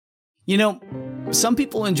You know, some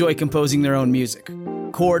people enjoy composing their own music,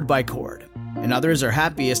 chord by chord, and others are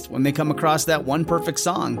happiest when they come across that one perfect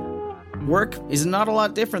song. Work is not a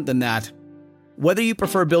lot different than that. Whether you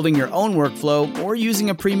prefer building your own workflow or using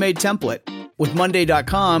a pre-made template, with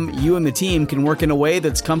Monday.com, you and the team can work in a way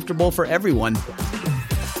that's comfortable for everyone.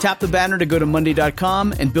 Tap the banner to go to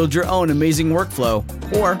Monday.com and build your own amazing workflow,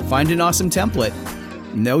 or find an awesome template.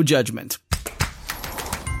 No judgment.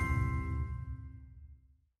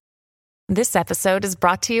 This episode is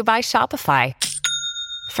brought to you by Shopify.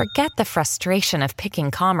 Forget the frustration of picking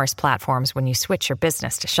commerce platforms when you switch your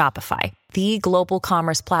business to Shopify, the global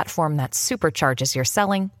commerce platform that supercharges your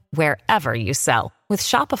selling wherever you sell. With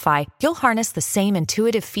Shopify, you'll harness the same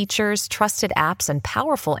intuitive features, trusted apps, and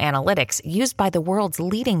powerful analytics used by the world's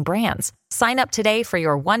leading brands. Sign up today for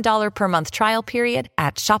your $1 per month trial period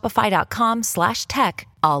at shopify.com/tech,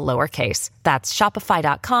 all lowercase. That's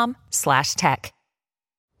shopify.com/tech.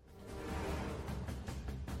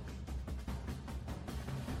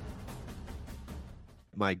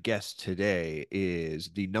 My guest today is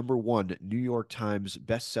the #1 New York Times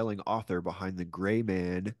best-selling author behind the Gray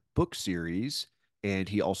Man book series, and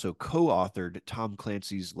he also co-authored Tom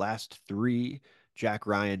Clancy's last 3 Jack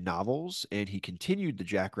Ryan novels, and he continued the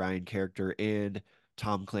Jack Ryan character and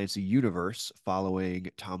Tom Clancy universe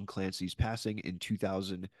following Tom Clancy's passing in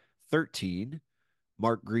 2013.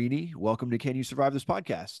 Mark Greaney, welcome to Can You Survive This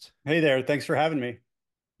podcast? Hey there, thanks for having me.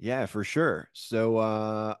 Yeah, for sure. So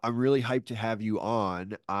I'm really hyped to have you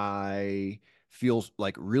on. I feel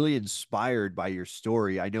like really inspired by your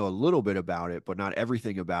story. I know a little bit about it, but not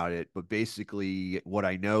everything about it. But basically, what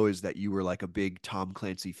I know is that you were like a big Tom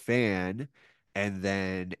Clancy fan and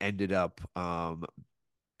then ended up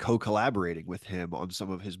co-collaborating with him on some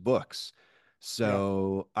of his books.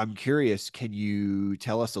 So I'm curious, can you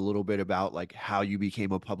tell us a little bit about like how you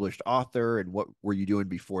became a published author and what were you doing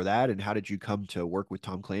before that? And how did you come to work with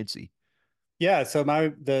Tom Clancy? Yeah, so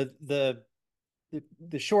the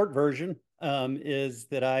short version is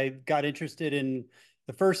that I got interested in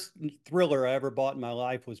the first thriller I ever bought in my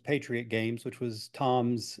life was Patriot Games, which was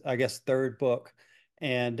Tom's, I guess, 3rd book.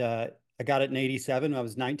 And I got it in 87. I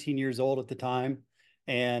was 19 years old at the time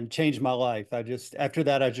and changed my life. After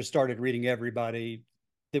that, I just started reading everybody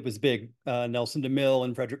that was big, Nelson DeMille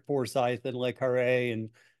and Frederick Forsyth and Le Carre, and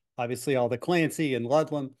obviously all the Clancy and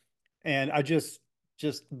Ludlum. And I just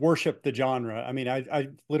worship the genre. I mean, I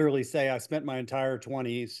literally say I spent my entire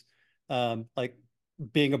 20s like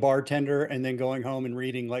being a bartender and then going home and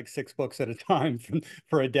reading like 6 books at a time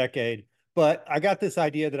for a decade. But I got this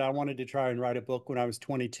idea that I wanted to try and write a book when I was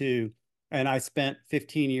 22, and I spent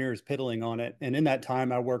 15 years piddling on it. And in that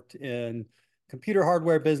time, I worked in computer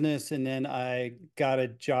hardware business, and then I got a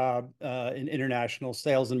job in international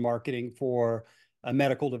sales and marketing for a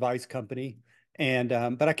medical device company. And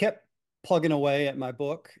but I kept plugging away at my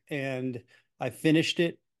book, and I finished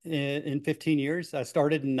it in 15 years. I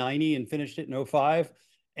started in 90 and finished it in 05.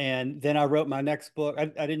 And then I wrote my next book. I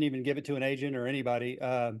didn't even give it to an agent or anybody.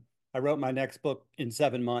 I wrote my next book in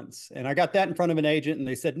 7 months, and I got that in front of an agent, and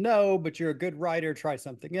they said, no, but you're a good writer, try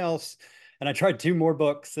something else. And I tried 2 more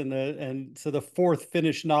books, and so the 4th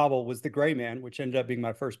finished novel was The Gray Man, which ended up being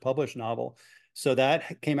my first published novel. So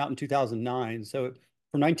that came out in 2009. So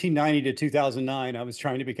from 1990 to 2009, I was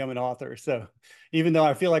trying to become an author. So even though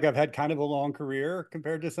I feel like I've had kind of a long career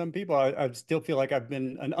compared to some people, I still feel like I've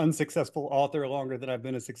been an unsuccessful author longer than I've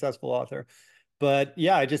been a successful author. But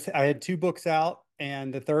yeah, I had 2 books out,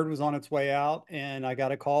 and the 3rd was on its way out. And I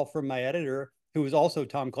got a call from my editor, who was also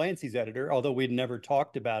Tom Clancy's editor, although we'd never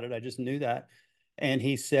talked about it. I just knew that. And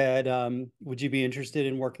he said, would you be interested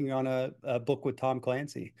in working on a book with Tom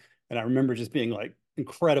Clancy? And I remember just being like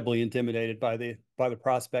incredibly intimidated by the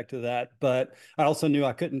prospect of that. But I also knew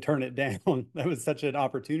I couldn't turn it down. That was such an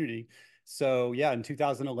opportunity. So yeah, in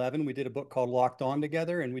 2011, we did a book called Locked On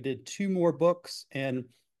together, and we did 2 more books. And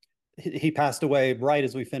he passed away right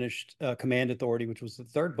as we finished Command Authority, which was the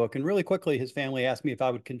 3rd book. And really quickly, his family asked me if I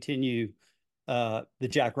would continue the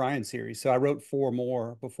Jack Ryan series. So I wrote 4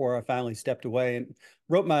 more before I finally stepped away and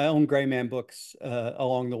wrote my own Gray Man books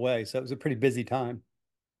along the way. So it was a pretty busy time.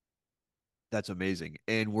 That's amazing.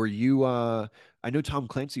 And were you, I know Tom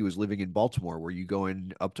Clancy was living in Baltimore. Were you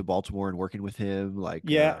going up to Baltimore and working with him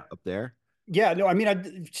up there? Yeah, no, I mean, I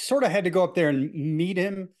sort of had to go up there and meet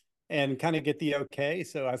him and kind of get the okay.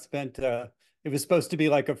 So I spent, it was supposed to be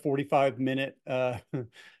like a 45-minute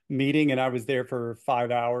meeting, and I was there for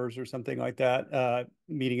 5 hours or something like that,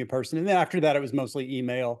 meeting in person. And then after that, it was mostly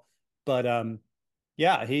email. But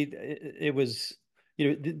yeah, it was,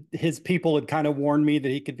 his people had kind of warned me that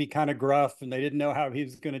he could be kind of gruff and they didn't know how he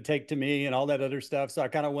was going to take to me and all that other stuff. So I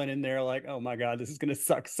kind of went in there like, oh my God, this is going to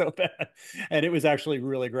suck so bad. And it was actually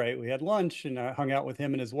really great. We had lunch and I hung out with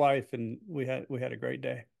him and his wife, and we had a great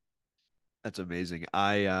day. That's amazing.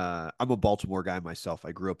 I'm a Baltimore guy myself.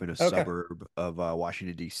 I grew up in a Okay. suburb of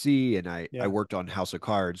Washington D.C. and I Yeah. worked on House of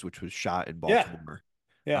Cards, which was shot in Yeah. Baltimore.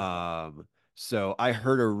 Yeah. Um, so I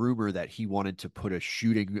heard a rumor that he wanted to put a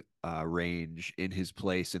shooting range in his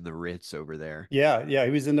place in the Ritz over there. Yeah. Yeah.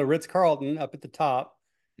 He was in the Ritz Carlton up at the top.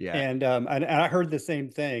 Yeah, And I heard the same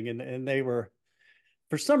thing. And they were,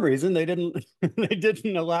 for some reason, they didn't they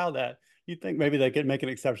didn't allow that. You'd think maybe they could make an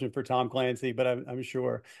exception for Tom Clancy, but I'm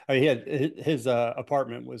sure. I mean, he had his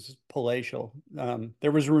apartment was palatial.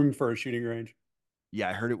 There was room for a shooting range. yeah.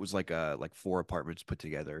 I heard it was like four apartments put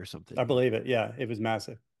together or I something. believe it. Yeah, it was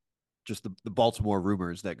massive. Just the Baltimore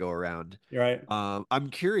rumors that go around. You're right. I'm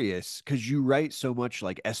curious because you write so much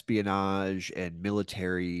like espionage and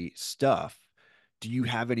military stuff. Do you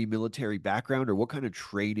have any military background or what kind of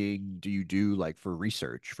training do you do like for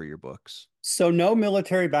research for your books? So no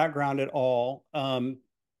military background at all.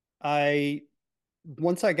 I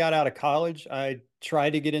Once I got out of college, I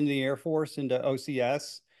tried to get into the Air Force, into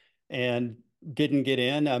OCS, and didn't get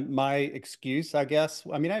in. My excuse, I guess,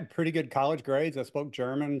 I mean, I had pretty good college grades. I spoke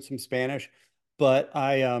German, some Spanish, but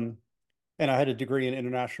and I had a degree in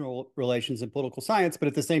international relations and political science. But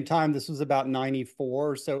at the same time, this was about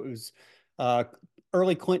 94. So it was uh,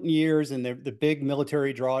 early Clinton years and the big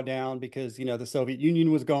military drawdown because, the Soviet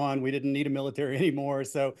Union was gone. We didn't need a military anymore.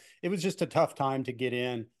 So it was just a tough time to get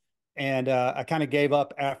in. And I kind of gave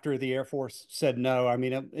up after the Air Force said no. I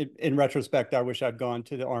mean, in retrospect, I wish I'd gone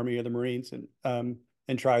to the Army or the Marines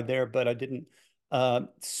and tried there, but I didn't.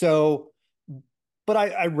 So but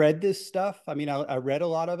I read this stuff. I mean, I read a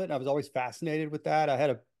lot of it. And I was always fascinated with that. I had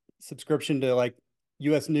a subscription to like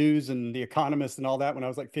US News and The Economist and all that when I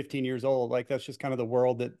was like 15 years old. Like that's just kind of the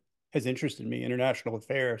world that has interested me, international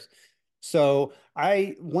affairs. So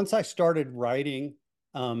once I started writing,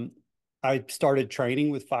 um, I started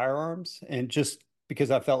training with firearms, and just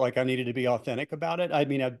because I felt like I needed to be authentic about it. I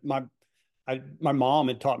mean, my mom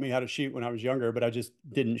had taught me how to shoot when I was younger, but I just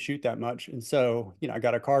didn't shoot that much. And so, I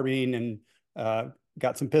got a carbine and uh,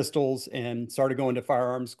 got some pistols and started going to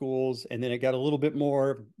firearm schools. And then it got a little bit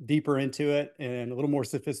more deeper into it and a little more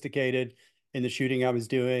sophisticated in the shooting I was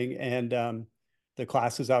doing. And the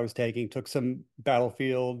classes I was taking, took some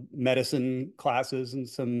battlefield medicine classes and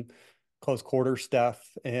some close quarter stuff,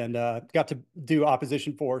 and got to do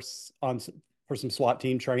opposition force for some SWAT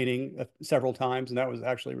team training several times, and that was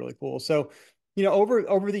actually really cool. So,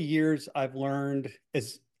 over the years, I've learned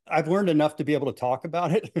enough to be able to talk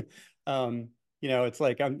about it. It's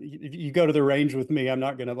like if you go to the range with me, I'm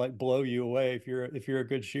not going to like blow you away if you're a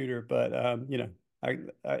good shooter, but I,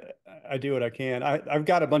 I I do what I can. I've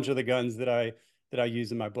got a bunch of the guns that I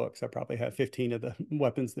use in my books. I probably have 15 of the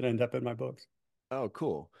weapons that end up in my books. Oh,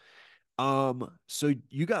 cool. So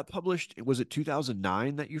you got published, was it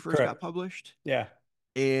 2009 that you first got Correct. published? Yeah.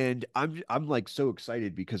 And I'm like so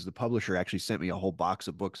excited because the publisher actually sent me a whole box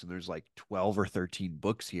of books and there's like 12 or 13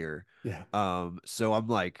 books here. Yeah. So I'm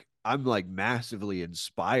like massively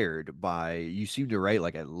inspired by you seem to write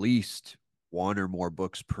like at least one or more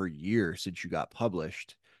books per year since you got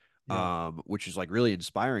published. Yeah. Which is like really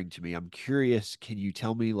inspiring to me. I'm curious, can you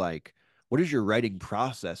tell me like what is your writing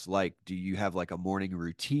process like? Do you have like a morning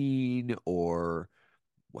routine or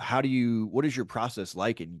what is your process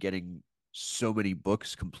like in getting so many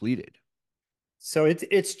books completed? So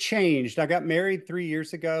it's changed. I got married 3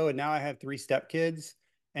 years ago, and now I have three stepkids,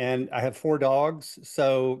 and I have four dogs.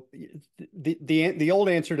 So the old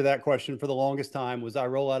answer to that question for the longest time was I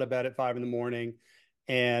roll out of bed at 5 in the morning,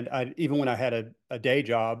 and I even when I had a day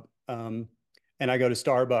job, and I go to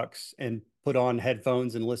Starbucks and put on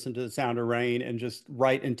headphones and listen to the sound of rain and just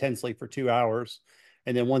write intensely for 2 hours.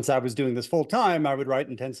 And then once I was doing this full time, I would write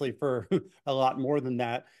intensely for a lot more than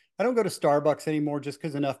that. I don't go to Starbucks anymore just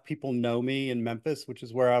because enough people know me in Memphis, which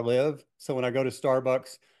is where I live. So when I go to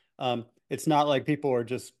Starbucks, it's not like people are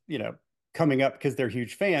just, coming up because they're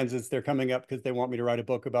huge fans. It's they're coming up because they want me to write a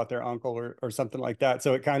book about their uncle or something like that.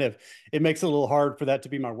 So it makes it a little hard for that to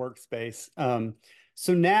be my workspace.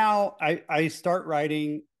 So now I start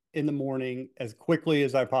writing in the morning as quickly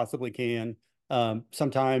as I possibly can.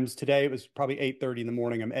 Sometimes today it was probably 8:30 in the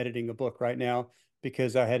morning. I'm editing a book right now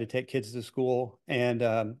because I had to take kids to school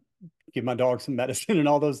and give my dog some medicine and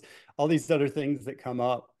all these other things that come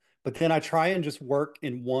up. But then I try and just work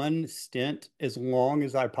in one stint as long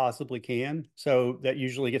as I possibly can. So that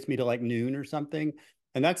usually gets me to like noon or something.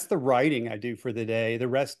 And that's the writing I do for the day. The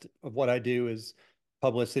rest of what I do is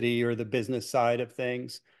publicity or the business side of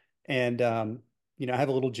things. And I have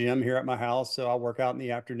a little gym here at my house, so I'll work out in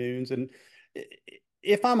the afternoons. And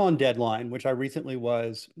if I'm on deadline, which I recently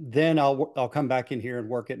was, then I'll come back in here and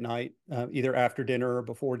work at night, either after dinner or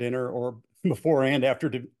before dinner, or before and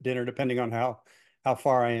after dinner, depending on how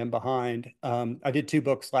far I am behind. I did 2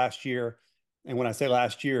 books last year. And when I say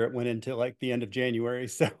last year, it went into like the end of January.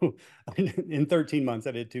 So in 13 months,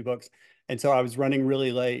 I did 2 books. And so I was running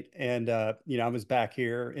really late. And, I was back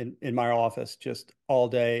here in my office just all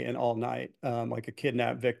day and all night, like a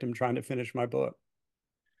kidnapped victim trying to finish my book.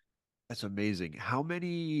 That's amazing.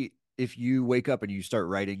 If you wake up and you start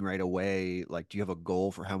writing right away, like, do you have a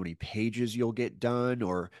goal for how many pages you'll get done,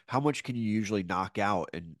 or how much can you usually knock out?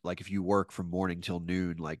 And like, if you work from morning till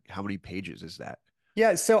noon, like, how many pages is that?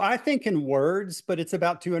 Yeah, so I think in words, but it's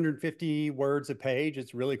about 250 words a page.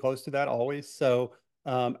 It's really close to that always. So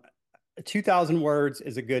 2,000 words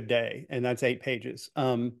is a good day, and that's 8 pages.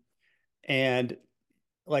 And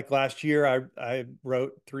like last year, I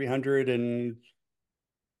wrote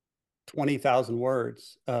 320,000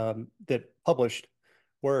 words, that published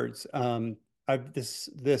words.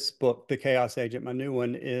 This book, The Chaos Agent, my new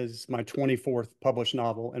one, is my 24th published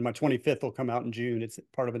novel, and my 25th will come out in June. It's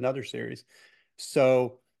part of another series.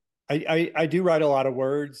 So I do write a lot of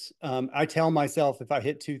words. I tell myself if I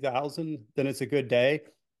hit 2,000, then it's a good day.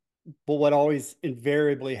 But what always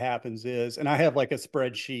invariably happens is, and I have like a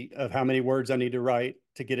spreadsheet of how many words I need to write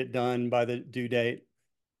to get it done by the due date.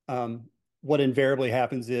 Um, what invariably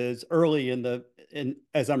happens is early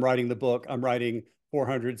as I'm writing the book, I'm writing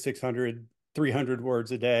 400, 600, 300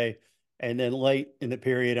 words a day. And then late in the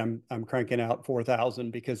period, I'm cranking out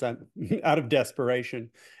 4,000 because I'm out of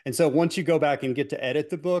desperation. And so once you go back and get to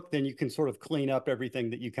edit the book, then you can sort of clean up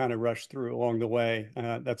everything that you kind of rushed through along the way.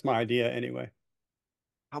 That's my idea anyway.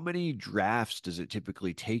 How many drafts does it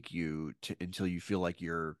typically take you until you feel like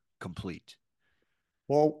you're complete?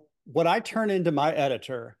 Well, what I turn into my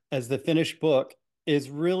editor as the finished book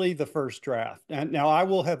is really the first draft. And now I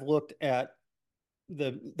will have looked at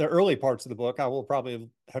the early parts of the book. I will probably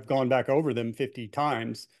have gone back over them 50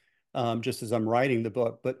 times, just as I'm writing the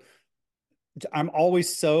book. But I'm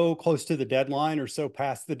always so close to the deadline or so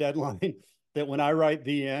past the deadline that when I write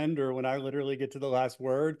the end or when I literally get to the last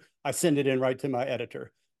word, I send it in right to my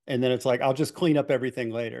editor. And then it's like, I'll just clean up everything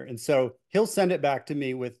later. And so he'll send it back to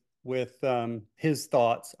me with his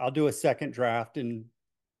thoughts. I'll do a second draft in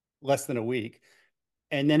less than a week.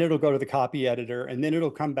 And then it'll go to the copy editor. And then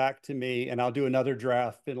it'll come back to me and I'll do another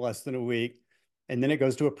draft in less than a week. And then it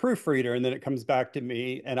goes to a proofreader. And then it comes back to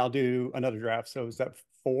me and I'll do another draft. So is that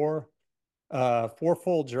four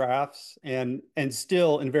full drafts, and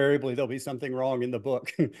still invariably there'll be something wrong in the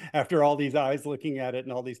book after all these eyes looking at it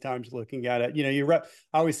and all these times looking at it. I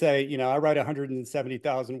always say, I write a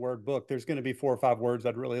 170,000 word book. There's going to be 4 or 5 words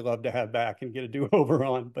I'd really love to have back and get a do over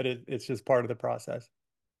on, but it's just part of the process.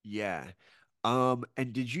 Yeah.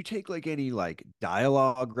 And did you take like any like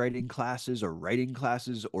dialogue writing classes or writing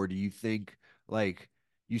classes, or do you think like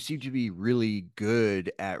you seem to be really good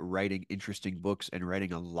at writing interesting books and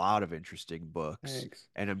writing a lot of interesting books? Thanks.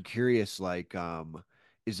 And I'm curious, like,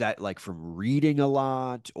 is that like from reading a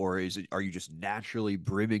lot, or are you just naturally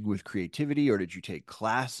brimming with creativity, or did you take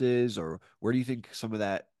classes, or where do you think some of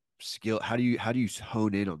that skill, how do you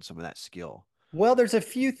hone in on some of that skill? Well, there's a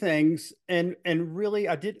few things, and really,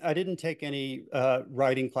 I didn't take any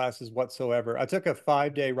writing classes whatsoever. I took a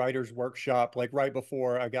 5-day writer's workshop like right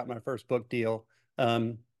before I got my first book deal.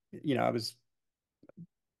 Um, I was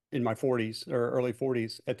in my 40s or early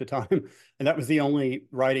 40s at the time, and that was the only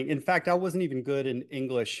writing. In fact, I wasn't even good in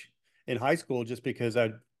English in high school just because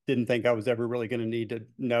I didn't think I was ever really going to need to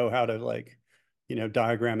know how to like,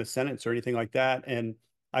 diagram a sentence or anything like that. And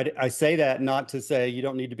I say that not to say you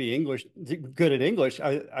don't need to be good at English.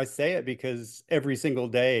 I say it because every single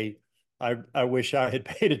day I wish I had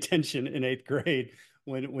paid attention in 8th grade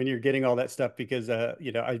when you're getting all that stuff because I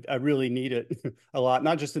really need it a lot,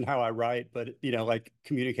 not just in how I write, but like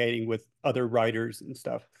communicating with other writers and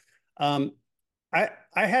stuff. Um, I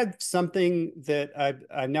had something that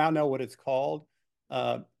I now know what it's called,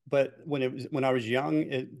 but when I was young,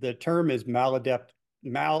 the term is maladaptive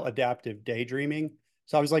daydreaming.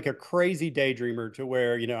 So I was like a crazy daydreamer to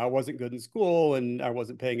where, I wasn't good in school and I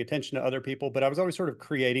wasn't paying attention to other people, but I was always sort of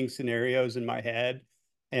creating scenarios in my head.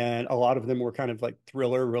 And a lot of them were kind of like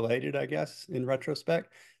thriller related, I guess, in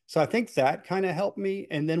retrospect. So I think that kind of helped me.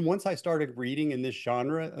 And then once I started reading in this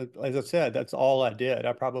genre, as I said, that's all I did.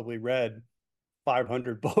 I probably read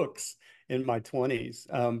 500 books in my 20s,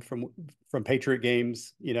 from Patriot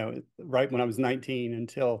Games, right when I was 19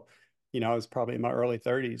 until, I was probably in my early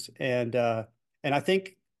 30s. And I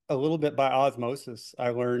think a little bit by osmosis. I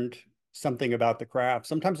learned something about the craft.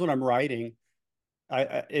 Sometimes when I'm writing,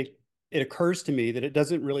 it occurs to me that it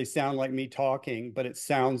doesn't really sound like me talking, but it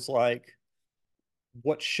sounds like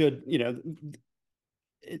what should,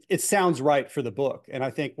 it sounds right for the book. And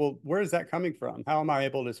I think, well, where is that coming from? How am I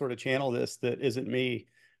able to sort of channel this that isn't me?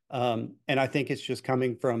 And I think it's just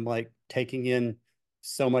coming from like taking in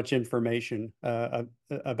so much information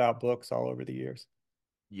about books all over the years.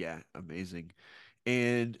 Yeah, amazing.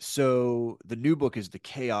 And so the new book is The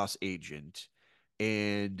Chaos Agent,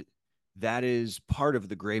 and that is part of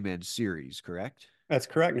the Gray Man series, correct? That's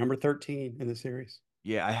correct. Number 13 in the series.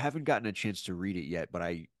 Yeah, I haven't gotten a chance to read it yet, but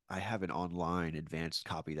I have an online advanced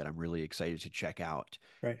copy that I'm really excited to check out.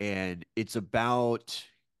 Right. And it's about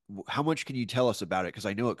how much can you tell us about it? Because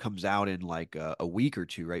I know it comes out in like a week or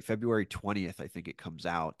two, right? February 20th, I think it comes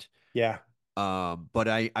out. Yeah. But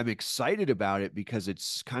I'm excited about it because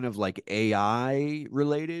it's kind of like AI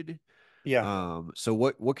related. Yeah. So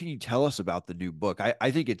what can you tell us about the new book?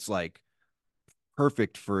 I think it's like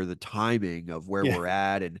perfect for the timing of where Yeah. we're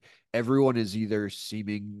at, and everyone is either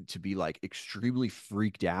seeming to be like extremely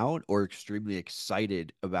freaked out or extremely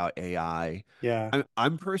excited about AI. Yeah.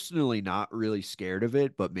 I'm personally not really scared of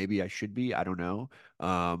it, but maybe I should be. I don't know.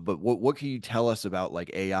 But what can you tell us about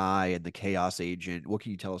like AI and the Chaos Agent? What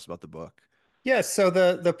can you tell us about the book? Yes, so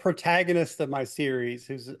the protagonist of my series,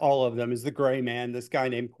 who's all of them, is the Gray Man, this guy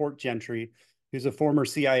named Court Gentry, who's a former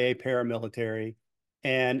CIA paramilitary.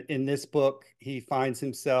 And in this book, he finds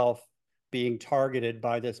himself being targeted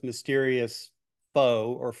by this mysterious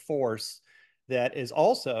foe or force that is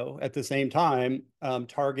also at the same time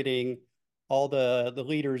targeting all the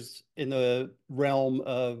leaders in the realm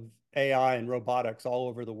of AI and robotics all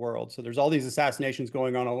over the world. So there's all these assassinations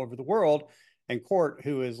going on all over the world, and Court,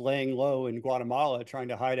 who is laying low in Guatemala, trying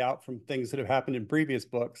to hide out from things that have happened in previous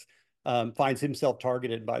books, finds himself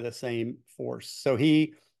targeted by the same force. So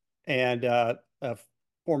he and a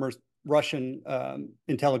former Russian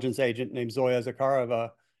intelligence agent named Zoya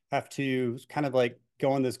Zakharova have to kind of like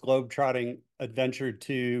go on this globe-trotting adventure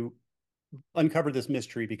to uncover this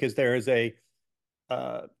mystery, because there is a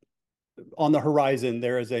uh, on the horizon,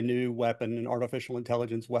 there is a new weapon, an artificial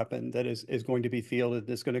intelligence weapon that is going to be fielded.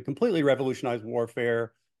 That's going to completely revolutionize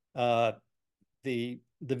warfare. Uh, the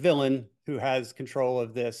villain who has control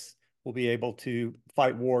of this will be able to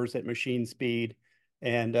fight wars at machine speed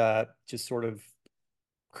and just sort of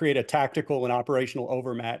create a tactical and operational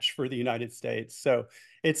overmatch for the United States. So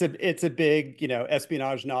it's a big,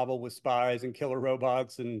 espionage novel with spies and killer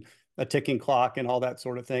robots and a ticking clock and all that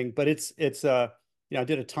sort of thing. But I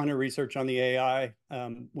did a ton of research on the AI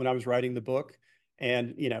when I was writing the book,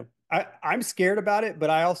 and I'm scared about it, but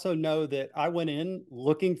I also know that I went in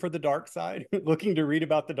looking for the dark side, looking to read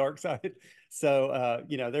about the dark side. So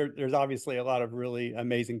there's obviously a lot of really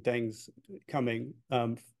amazing things coming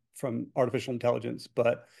from artificial intelligence,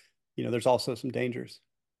 but there's also some dangers.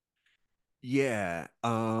 Yeah.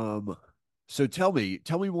 So tell me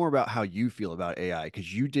more about how you feel about AI,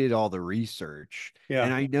 because you did all the research. Yeah.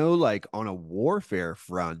 And I know like on a warfare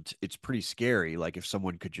front, it's pretty scary. Like if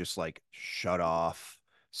someone could just like shut off,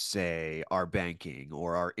 say, our banking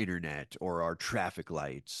or our internet or our traffic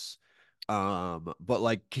lights. But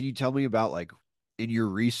like, can you tell me about like in your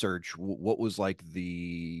research, what was like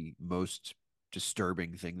the most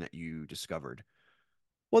disturbing thing that you discovered?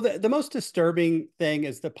 Well, the most disturbing thing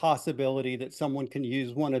is the possibility that someone can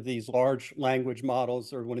use one of these large language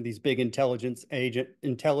models or one of these big intelligent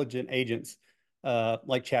agents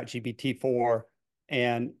like ChatGPT-4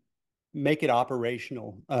 and make it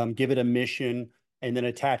operational, give it a mission, and then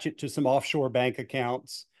attach it to some offshore bank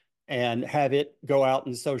accounts and have it go out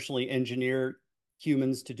and socially engineer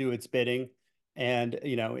humans to do its bidding. And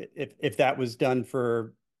if that was done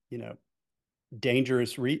for you know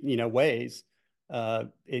dangerous ways,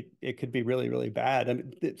 it could be really, really bad. I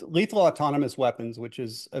mean, lethal autonomous weapons, which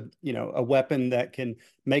is a weapon that can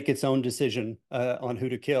make its own decision on who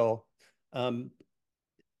to kill, um,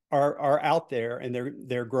 are out there, and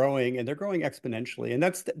they're growing, and they're growing exponentially. And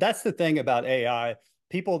that's the thing about AI.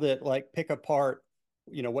 People that like pick apart,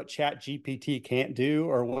 what Chat GPT can't do,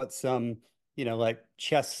 or what some, like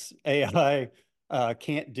chess AI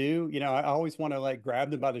can't do. I always want to like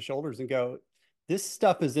grab them by the shoulders and go, this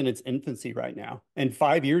stuff is in its infancy right now. And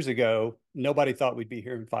 5 years ago, nobody thought we'd be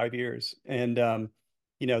here in 5 years. And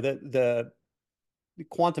the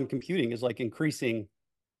quantum computing is like increasing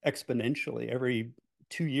exponentially every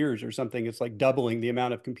 2 years or something. It's like doubling the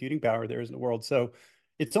amount of computing power there is in the world. So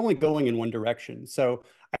it's only going in one direction. So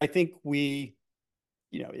I think it's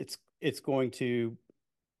going to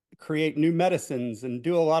create new medicines and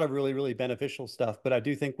do a lot of really, really beneficial stuff. But I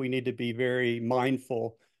do think we need to be very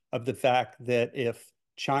mindful of the fact that if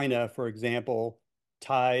China, for example,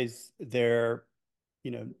 ties their,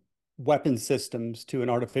 you know, weapon systems to an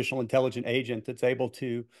artificial intelligent agent that's able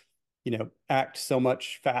to, you know, act so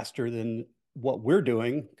much faster than what we're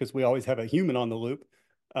doing because we always have a human on the loop.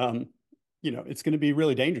 Um, you know, it's going to be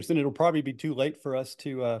really dangerous, and it'll probably be too late for us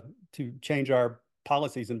to change our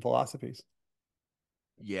policies and philosophies.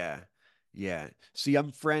 Yeah. Yeah. See,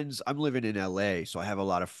 I'm living in LA, so I have a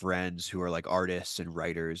lot of friends who are like artists and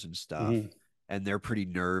writers and stuff, Mhm. and they're pretty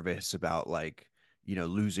nervous about like,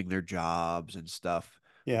 losing their jobs and stuff.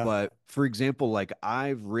 Yeah, But for example, like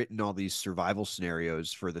I've written all these survival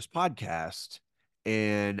scenarios for this podcast,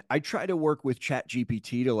 and I try to work with Chat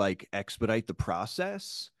GPT to like expedite the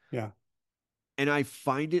process, yeah, and I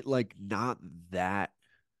find it like not that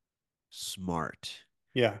smart.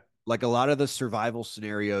 yeah, Like a lot of the survival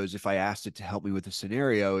scenarios, if I asked it to help me with a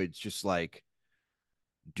scenario, it's just like,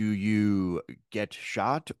 do you get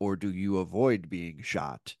shot or do you avoid being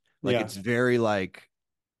shot? Like yeah. it's very like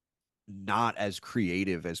not as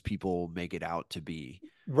creative as people make it out to be.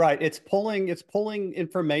 Right. It's pulling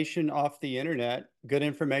information off the internet, good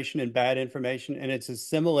information and bad information, and it's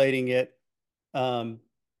assimilating it um,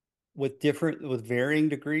 with varying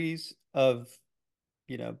degrees of,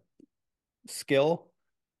 you know, skill.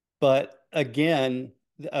 But again,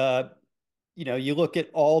 uh, you know, you look at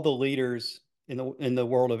all the leaders in the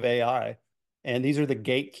world of AI, and these are the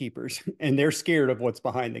gatekeepers, and they're scared of what's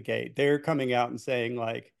behind the gate. They're coming out and saying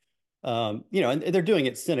like, you know, and they're doing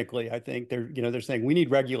it cynically. I think they're saying we need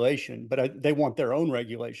regulation, but they want their own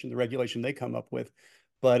regulation, the regulation they come up with.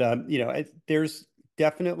 But you know, there's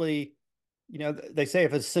definitely, you know, they say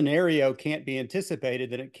if a scenario can't be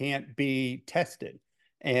anticipated, then it can't be tested,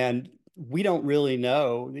 and we don't really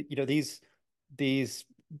know. You know, these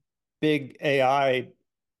big AI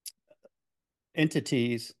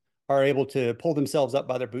entities are able to pull themselves up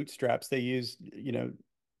by their bootstraps. They use, you know,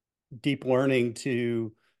 deep learning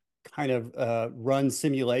to kind of run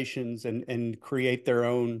simulations and create their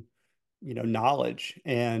own, you know, knowledge,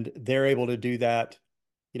 and they're able to do that,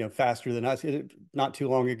 you know, faster than us. Not too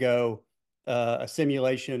long ago, a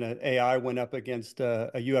simulation, an AI went up against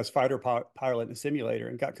a U.S. fighter pilot in a simulator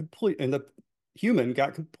and the human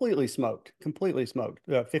got completely smoked,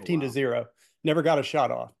 Oh 15 to wow. 0, never got a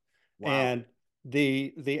shot off. Wow. And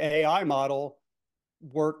the AI model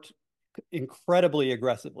worked incredibly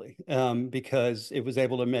aggressively because it was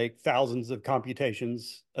able to make thousands of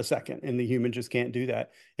computations a second, and the human just can't do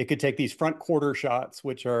that. It could take these front quarter shots,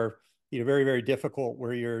 which are, you know, very, very difficult,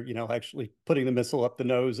 where you're, you know, actually putting the missile up the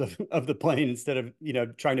nose of the plane instead of, you know,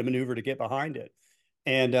 trying to maneuver to get behind it.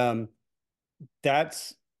 And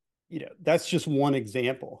that's, you know, that's just one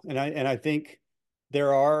example. And I think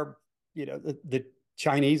there are, you know, the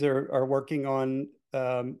Chinese are working on,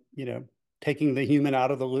 you know, taking the human out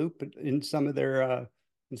of the loop in some of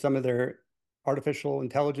their artificial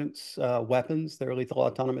intelligence weapons, their lethal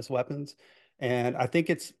autonomous weapons. And I think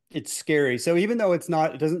it's scary. So even though it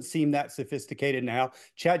doesn't seem that sophisticated now,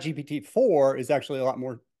 ChatGPT 4 is actually a lot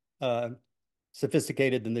more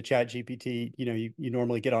sophisticated than the ChatGPT, you know, you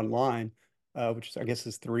normally get online, which I guess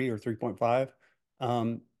is 3 or 3.5.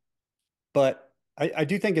 Um, but I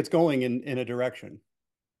do think it's going in a direction.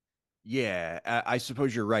 Yeah, I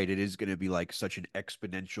suppose you're right. It is going to be like such an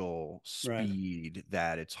exponential Right. speed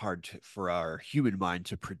that it's hard for our human mind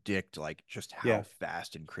to predict like just how Yeah.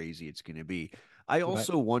 fast and crazy it's going to be. I Right.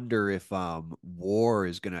 also wonder if war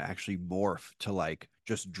is going to actually morph to like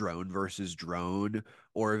just drone versus drone,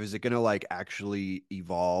 or is it going to like actually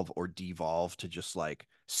evolve or devolve to just like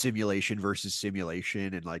simulation versus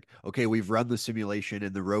simulation, and like, okay, we've run the simulation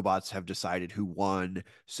and the robots have decided who won,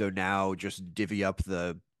 so now just divvy up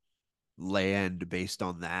the land based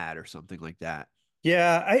on that or something like that.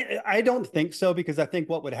 Yeah, I don't think so, because I think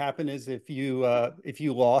what would happen is if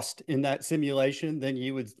you lost in that simulation, then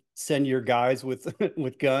you would send your guys with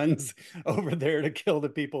with guns over there to kill the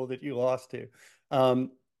people that you lost to.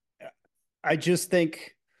 Um, I just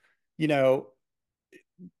think, you know,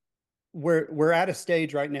 we're at a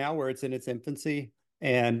stage right now where it's in its infancy,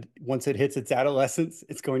 and once it hits its adolescence,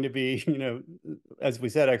 it's going to be, you know, as we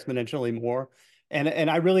said, exponentially more. And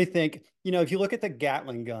I really think, you know, if you look at the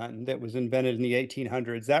Gatling gun that was invented in the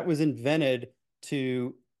 1800s, that was invented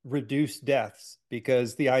to reduce deaths,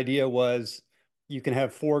 because the idea was you can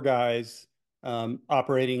have four guys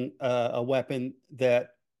operating a weapon that,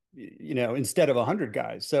 you know, instead of 100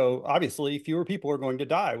 guys. So obviously fewer people are going to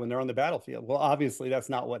die when they're on the battlefield. Well, obviously that's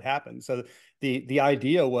not what happened. So the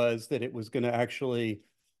idea was that it was going to actually,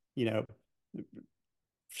 you know,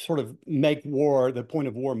 sort of make war, the point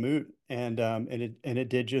of war, moot, and it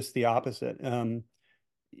did just the opposite.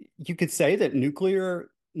 You could say that nuclear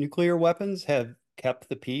nuclear weapons have kept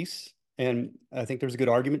the peace. And I think there's a good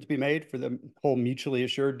argument to be made for the whole mutually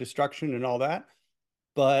assured destruction and all that.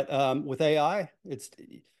 But with AI,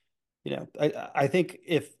 I think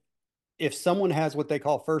if someone has what they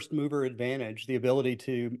call first mover advantage, the ability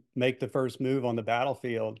to make the first move on the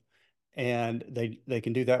battlefield, and they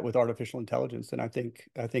can do that with artificial intelligence, and I think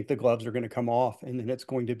the gloves are going to come off, and then it's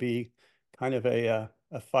going to be kind of a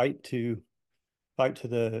fight to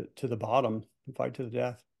the bottom, fight to the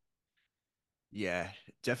death. Yeah,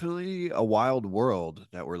 definitely a wild world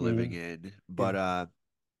that we're living Mm, in. But yeah,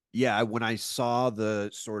 yeah, when I saw the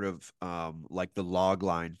sort of like the log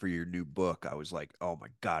line for your new book, I was like, "Oh my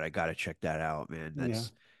God, I gotta check that out, man. yeah.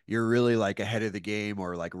 That's you're really like ahead of the game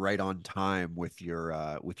or like right on time with your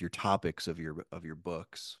topics of your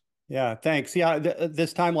books." Yeah, thanks. Yeah,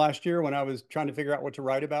 this time last year when I was trying to figure out what to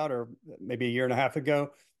write about, or maybe a year and a half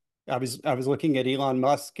ago, I was looking at Elon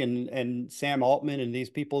Musk and Sam Altman and these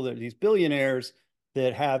people that these billionaires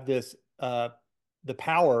that have this the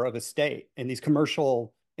power of a state and these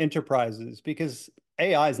commercial enterprises because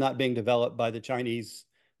AI is not being developed by the Chinese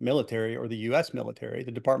military or the US military.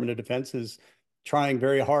 The Department of Defense is trying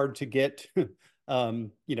very hard to get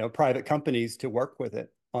private companies to work with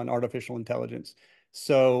it on artificial intelligence.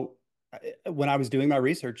 So when I was doing my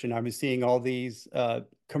research and I was seeing all these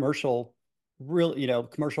commercial real,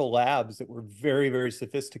 commercial labs that were very, very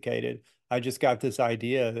sophisticated. I just got this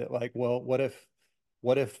idea that like, well, what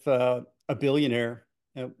if a billionaire,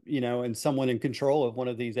 and someone in control of one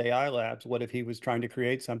of these AI labs, what if he was trying to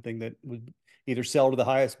create something that would either sell to the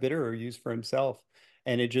highest bidder or use for himself?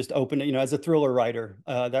 And it just opened, as a thriller writer,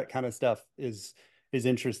 that kind of stuff is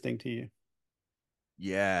interesting to you.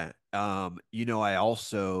 Yeah. I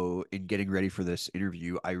also in getting ready for this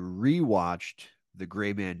interview, I rewatched the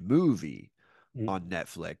Gray Man movie Mm, on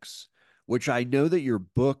Netflix, which I know that your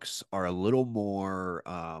books are a little more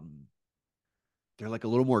they're like a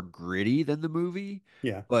little more gritty than the movie.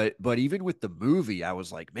 yeah, But even with the movie, I was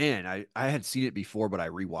like, man, I had seen it before, but I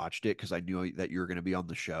rewatched it because I knew that you were going to be on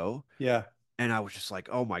the show. yeah. And I was just like,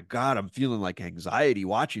 oh my God, I'm feeling like anxiety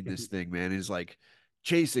watching this thing, man. Is like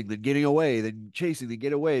chasing, then getting away, then chasing, then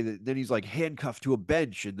get away. Then he's like handcuffed to a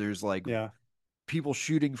bench, and there's like Yeah. people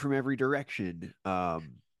shooting from every direction.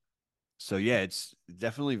 So yeah, it's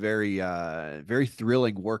definitely very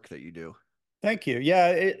thrilling work that you do. Thank you.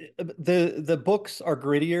 Yeah, the books are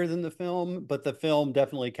grittier than the film, but the film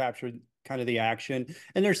definitely captured kind of the action.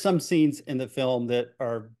 And there's some scenes in the film that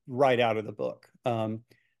are right out of the book. And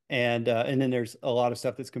then there's a lot of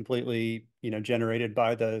stuff that's completely, generated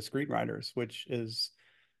by the screenwriters, which is,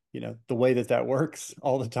 the way that that works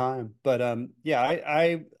all the time. But yeah,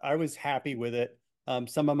 I was happy with it.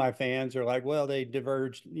 Some of my fans are like, well, they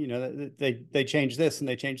diverged, they changed this and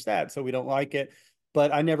they changed that, so we don't like it.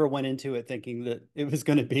 But I never went into it thinking that it was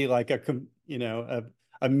going to be like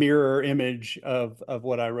a mirror image of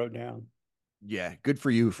what I wrote down. Yeah, good for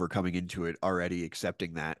you for coming into it already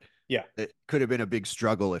accepting that. Yeah. It could have been a big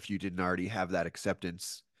struggle if you didn't already have that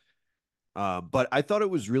acceptance. But I thought it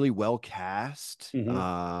was really well cast. Hmm.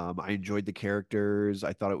 I enjoyed the characters.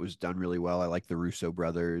 I thought it was done really well. I like the Russo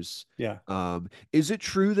brothers. Yeah. Is it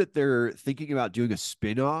true that they're thinking about doing a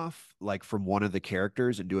spin-off, like from one of the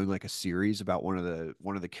characters and doing like a series about one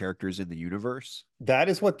of the characters in the universe? That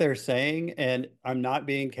is what they're saying, and I'm not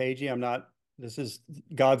being cagey. I'm not. This is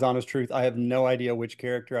God's honest truth. I have no idea which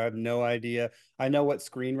character. I have no idea. I know what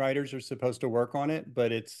screenwriters are supposed to work on it,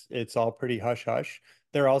 but it's all pretty hush hush.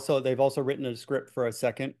 They've also written a script for a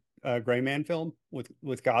second Gray Man film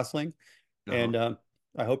with Gosling, Uh-huh. and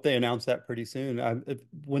I hope they announce that pretty soon.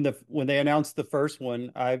 When they announced the first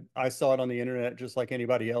one, I saw it on the internet just like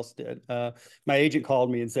anybody else did. My agent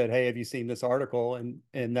called me and said, "Hey, have you seen this article?"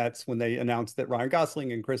 And that's when they announced that Ryan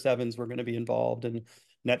Gosling and Chris Evans were going to be involved, and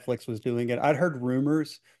Netflix was doing it. I'd heard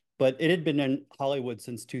rumors, but it had been in Hollywood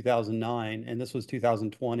since 2009, and this was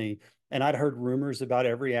 2020. And I'd heard rumors about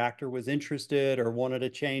every actor was interested or wanted a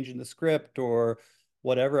change in the script or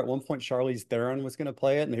whatever. At one point, Charlize Theron was going to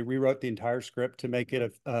play it, and they rewrote the entire script to make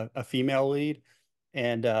it a female lead.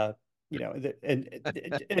 And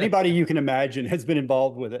anybody you can imagine has been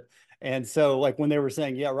involved with it. And so, like when they were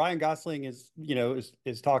saying, "Yeah, Ryan Gosling is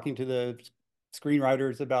talking to the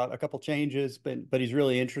screenwriters about a couple changes, but he's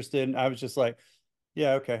really interested," and I was just like,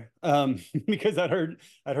 "Yeah, okay," because I'd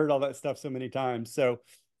heard all that stuff so many times. So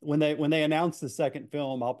when they announce the second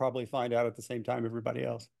film, I'll probably find out at the same time everybody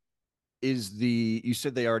else. You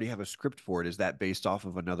said they already have a script for it. Is that based off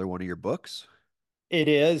of another one of your books? It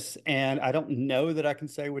is, and I don't know that I can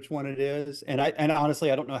say which one it is. And honestly,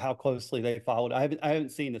 I don't know how closely they followed. I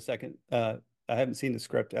haven't seen the second. I haven't seen the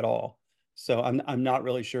script at all. So I'm not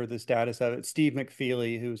really sure the status of it. Steve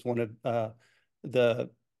McFeely, who's one of the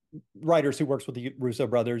writers who works with the Russo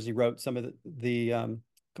brothers, he wrote some of the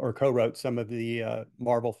or co-wrote some of the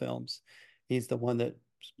Marvel films. He's the one that's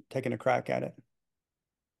taking a crack at it.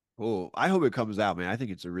 Well, I hope it comes out, man. I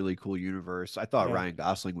think it's a really cool universe. I thought Yeah, Ryan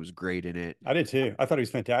Gosling was great in it. I did too. I thought he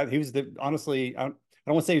was fantastic. He was the honestly, I don't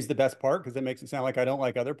want to say he's the best part because it makes it sound like I don't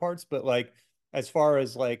like other parts, but like as far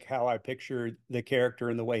as like how I picture the character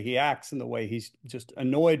and the way he acts and the way he's just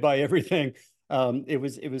annoyed by everything, it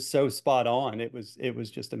was so spot on. It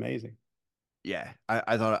was just amazing. Yeah,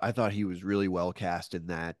 I thought he was really well cast in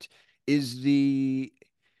that. Is the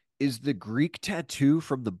is the Greek tattoo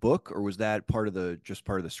from the book, or was that part of the just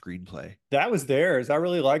part of the screenplay? That was theirs. I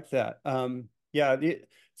really liked that. Yeah,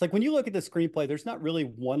 it's like when you look at the screenplay, there's not really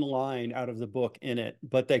one line out of the book in it,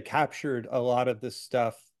 but they captured a lot of the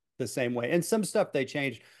stuff the same way. And some stuff they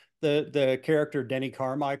changed. The character Denny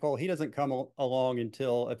Carmichael, he doesn't come along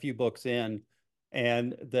until a few books in,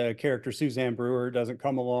 and the character Suzanne Brewer doesn't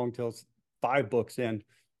come along till 5 books in.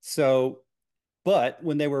 So, but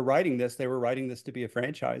when they were writing this, they were writing this to be a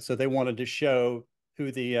franchise, so they wanted to show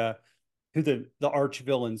who the arch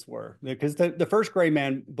villains were, because the first Gray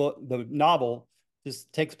Man book, the novel,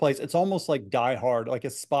 just takes place. It's almost like Die Hard, like a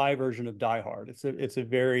spy version of Die Hard. It's a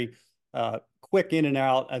very quick in and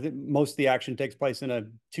out. I think most of the action takes place in a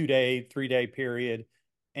 2-day, 3-day period,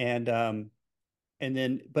 and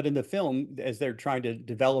then but in the film, as they're trying to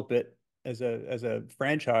develop it as a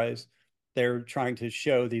franchise, they're trying to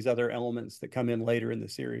show these other elements that come in later in the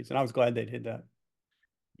series, and I was glad they did that.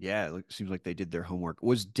 Yeah, it seems like they did their homework.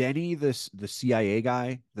 Was Denny this the CIA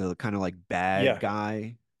guy, the kind of like bad Yeah,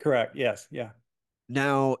 guy? correct. Yes, yeah.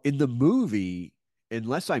 Now, in the movie,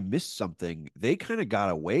 unless I missed something, they kind of got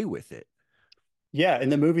away with it. Yeah, in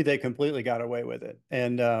the movie they completely got away with it,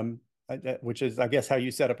 and which is, I guess, how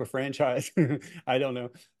you set up a franchise. I don't know,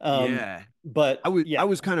 Yeah. I but was I yeah,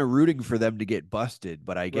 was kind of rooting for them to get busted,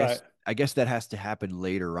 but I right. guess I guess that has to happen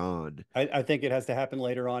later on. I think it has to happen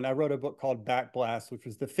later on. I wrote a book called Backblast, which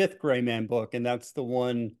was the fifth Gray Man book, and that's the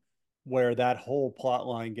one where that whole plot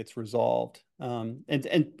line gets resolved. And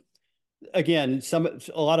again,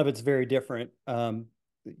 a lot of it's very different.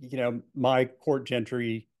 My court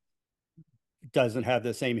gentry doesn't have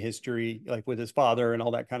the same history like with his father and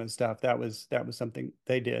all that kind of stuff. That was something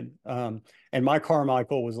they did. And my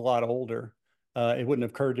Carmichael was a lot older. It wouldn't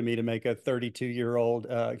have occurred to me to make a 32-year-old,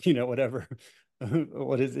 whatever,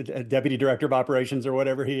 what is it, a deputy director of operations or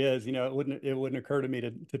whatever he is. It wouldn't occur to me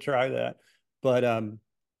to try that. But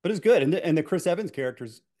but it's good. And the Chris Evans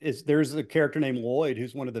characters is there's a character named Lloyd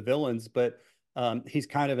who's one of the villains, but he's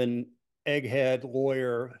kind of an egghead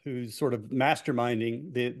lawyer who's sort of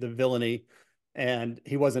masterminding the villainy, and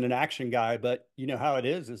he wasn't an action guy, but you know how it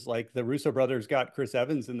is like the Russo brothers got Chris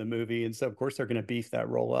Evans in the movie, and so of course they're going to beef that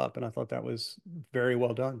role up, and I thought that was very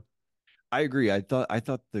well done. I agree. I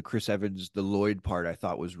thought the Chris Evans, the Lloyd part I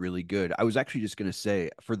thought was really good. I was actually just gonna say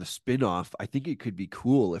for the spin-off, I think it could be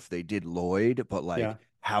cool if they did Lloyd, but like Yeah,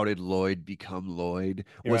 how did Lloyd become Lloyd?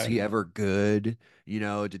 you're Was right. he ever good?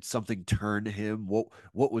 Did something turn him?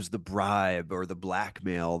 What was the bribe or the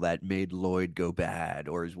blackmail that made Lloyd go bad?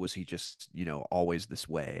 Or was he just, always this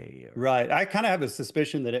way? Or Right. I kind of have a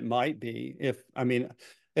suspicion that it might be. If I mean,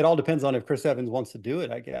 it all depends on if Chris Evans wants to do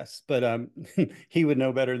it, I guess. But he would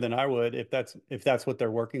know better than I would if that's what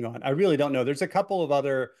they're working on. I really don't know. There's a couple of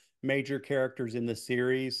other major characters in the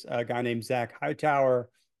series. A guy named Zach Hightower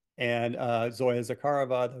and Zoya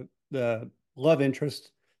Zakharova, the love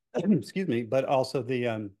interest, excuse me, but also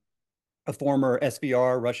the a former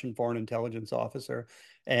SVR, Russian foreign intelligence officer.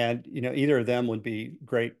 And either of them would be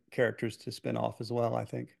great characters to spin off as well, I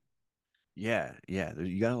think. yeah, yeah.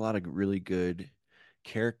 You got a lot of really good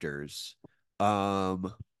characters.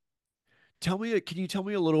 Um, can you tell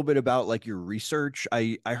me a little bit about like your research?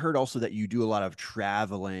 I heard also that you do a lot of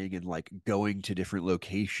traveling and like going to different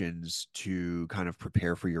locations to kind of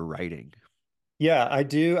prepare for your writing. Yeah, I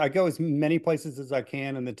do. I go as many places as I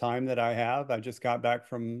can in the time that I have. I just got back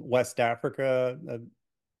from West Africa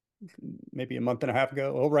maybe a month and a half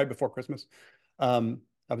ago, right before Christmas. I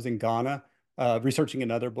was in Ghana researching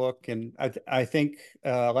another book, and I think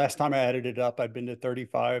last time I added it up, I'd been to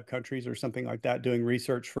 35 countries or something like that, doing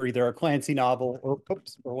research for either a Clancy novel or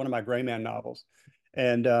one of my Gray Man novels,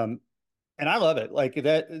 and and I love it. Like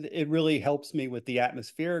that, it really helps me with the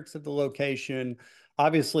atmospherics of the location.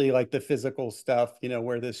 Obviously, like the physical stuff,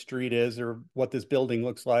 where this street is or what this building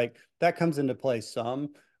looks like, that comes into play some.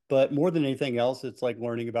 But more than anything else, it's like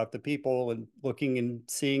learning about the people and looking and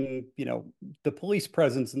seeing, the police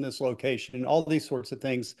presence in this location, all these sorts of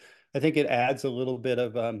things. I think it adds a little bit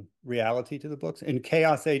of reality to the books. And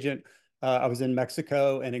Chaos Agent, I was in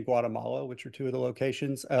Mexico and in Guatemala, which are two of the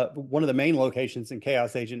locations. One of the main locations in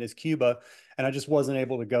Chaos Agent is Cuba, and I just wasn't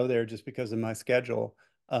able to go there just because of my schedule.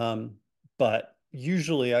 Um, but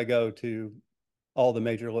usually I go to all the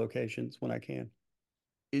major locations when I can.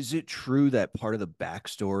 Is it true that part of the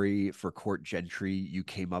backstory for Court Gentry you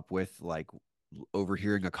came up with, like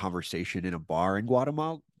overhearing a conversation in a bar in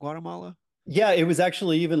Guatemala? Yeah, it was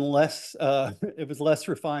actually even less it was less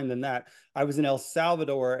refined than that. I was in El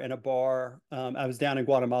Salvador in a bar. I was down in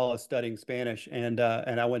Guatemala studying Spanish and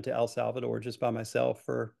I went to El Salvador just by myself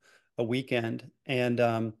for a weekend. And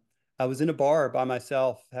I was in a bar by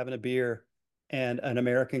myself having a beer and an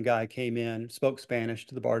American guy came in, spoke Spanish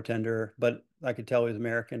to the bartender, but I could tell he was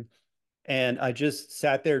American. And I just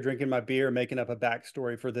sat there drinking my beer, making up a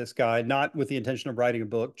backstory for this guy, not with the intention of writing a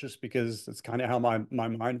book, just because it's kind of how my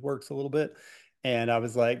mind works a little bit. And I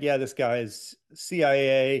was like, yeah, this guy is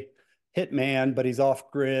CIA hitman, but he's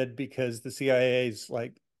off grid because the CIA's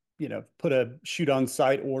like, put a shoot on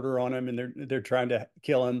sight order on him and they're trying to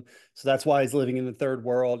kill him. So that's why he's living in the third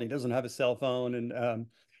world. He doesn't have a cell phone. And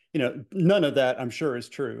none of that I'm sure is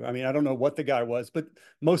true. I mean, I don't know what the guy was, but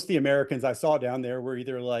most of the Americans I saw down there were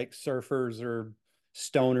either like surfers or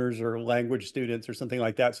stoners or language students or something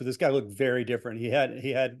like that. So this guy looked very different. He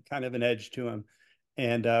had kind of an edge to him.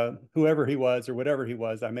 And whoever he was or whatever he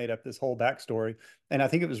was, I made up this whole backstory. And I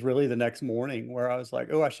think it was really the next morning where I was like,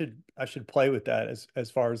 oh, I should play with that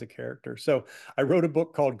as far as a character. So I wrote a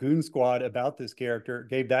book called Goon Squad about this character,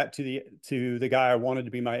 gave that to the guy I wanted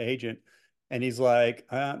to be my agent. And he's like,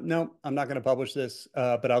 no, I'm not going to publish this,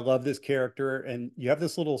 but I love this character. And you have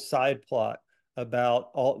this little side plot about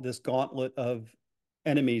all this gauntlet of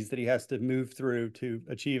enemies that he has to move through to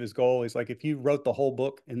achieve his goal. He's like, if you wrote the whole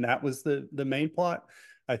book and that was the main plot,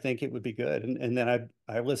 I think it would be good. And then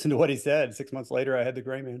I listened to what he said. 6 months later, I had the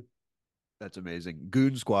Gray Man. That's amazing.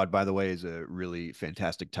 Goon Squad, by the way, is a really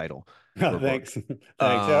fantastic title for Oh, a book. thanks. Thanks.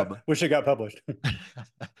 I Um, wish it got published.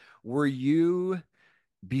 were you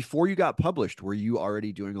before you got published, were you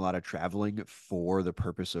already doing a lot of traveling for the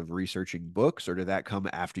purpose of researching books, or did that come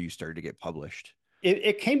after you started to get published?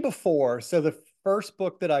 It came before. So the first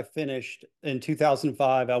book that I finished in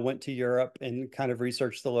 2005, I went to Europe and kind of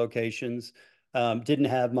researched the locations. Didn't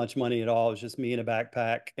have much money at all. It was just me in a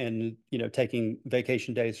backpack and taking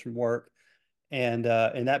vacation days from work. And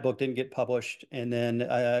that book didn't get published. And then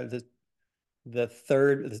the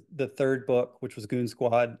third book, which was Goon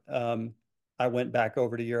Squad, I went back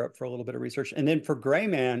over to Europe for a little bit of research. And then for Gray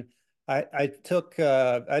Man, I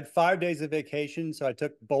had 5 days of vacation, so I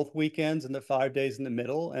took both weekends and the 5 days in the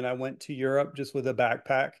middle, and I went to Europe just with a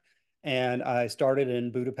backpack. And I started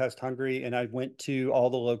in Budapest, Hungary, and I went to all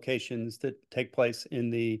the locations that take place in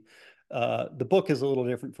the book is a little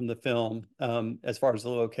different from the film as far as the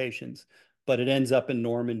locations, but it ends up in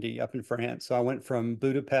Normandy, up in France. So I went from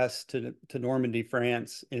Budapest to Normandy,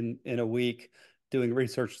 France in a week doing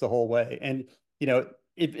research the whole way. And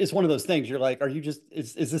it's one of those things you're like, are you just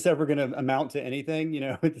is this ever going to amount to anything?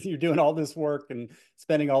 You're doing all this work and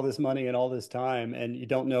spending all this money and all this time, and you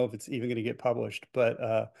don't know if it's even going to get published.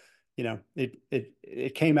 But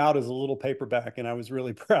it came out as a little paperback, and I was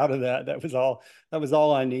really proud of that. That was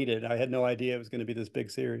all I needed. I had no idea it was going to be this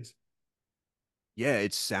big series. Yeah,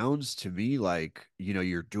 it sounds to me like,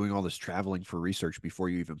 you're doing all this traveling for research before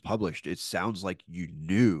you even published. It sounds like you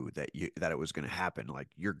knew that it was going to happen. Like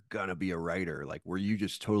you're going to be a writer. Like were you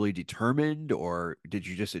just totally determined, or did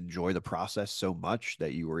you just enjoy the process so much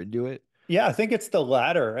that you were into it? Yeah, I think it's the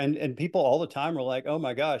latter. And people all the time are like, "Oh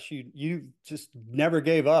my gosh, you just never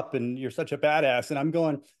gave up and you're such a badass." And I'm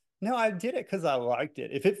going, "No, I did it because I liked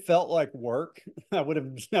it. If it felt like work, I would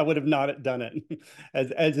have not done it."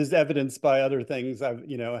 As is evidenced by other things I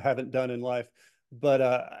haven't done in life. But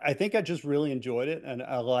I think I just really enjoyed it, and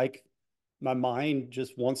I like my mind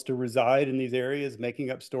just wants to reside in these areas,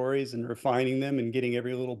 making up stories and refining them and getting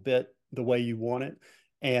every little bit the way you want it.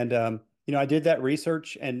 And I did that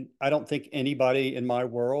research, and I don't think anybody in my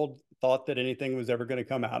world thought that anything was ever going to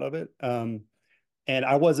come out of it. And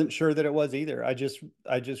I wasn't sure that it was either. I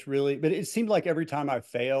just really, but it seemed like every time I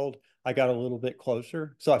failed, I got a little bit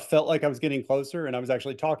closer. So I felt like I was getting closer, and I was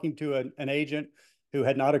actually talking to an agent who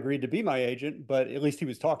had not agreed to be my agent, but at least he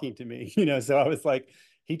was talking to me, So I was like,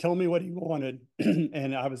 he told me what he wanted,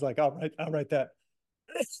 and I was like, I'll write that.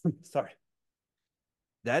 Sorry.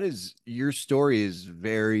 That is your story is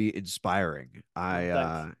very inspiring. Oh,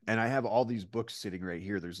 thanks. And I have all these books sitting right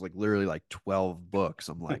here. There's like literally like 12 books.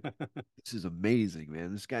 I'm like, this is amazing,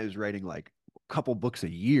 man. This guy is writing like a couple books a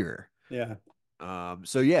year. Yeah.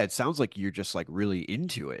 So yeah, it sounds like you're just like really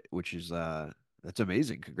into it, which is that's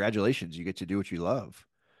amazing. Congratulations. You get to do what you love.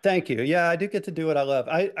 Thank you. Yeah, I do get to do what I love.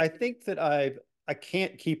 I think that I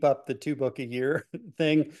can't keep up the two book a year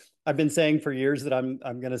thing. I've been saying for years that I'm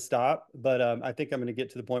going to stop, but I think I'm going to get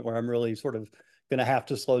to the point where I'm really sort of going to have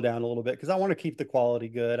to slow down a little bit because I want to keep the quality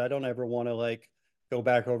good. I don't ever want to like go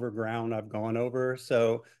back over ground I've gone over.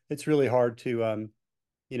 So it's really hard to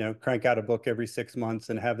crank out a book every 6 months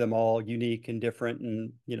and have them all unique and different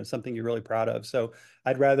and, something you're really proud of. So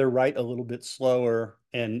I'd rather write a little bit slower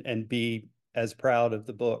and be as proud of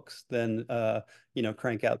the books than,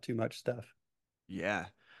 crank out too much stuff. Yeah,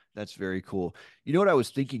 that's very cool. You know what I was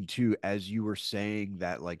thinking too, as you were saying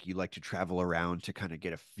that like you like to travel around to kind of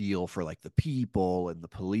get a feel for like the people and the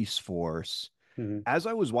police force. Mhm. As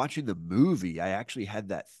I was watching the movie, I actually had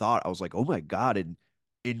that thought. I was like, oh my God,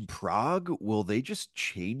 in Prague, will they just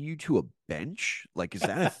chain you to a bench? Like, is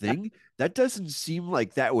that a thing? That doesn't seem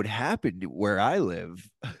like that would happen where I live.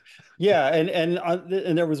 Yeah,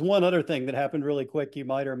 and there was one other thing that happened really quick. You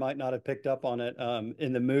might or might not have picked up on it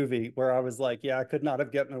in the movie, where I was like, "Yeah, I could not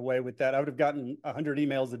have gotten away with that. I would have gotten 100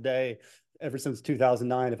 emails a day ever since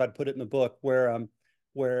 2009 if I'd put it in the book."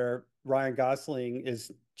 Where Ryan Gosling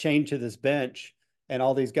is chained to this bench, and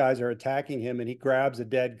all these guys are attacking him, and he grabs a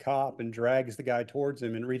dead cop and drags the guy towards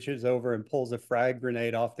him, and reaches over and pulls a frag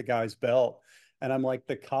grenade off the guy's belt. And I'm like,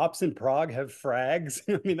 the cops in Prague have frags.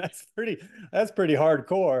 I mean, that's pretty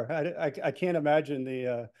hardcore. I can't imagine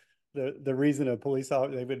the reason a police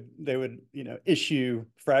officer they would issue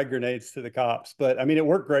frag grenades to the cops. But I mean, it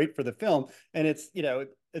worked great for the film, and it's a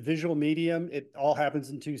visual medium. It all happens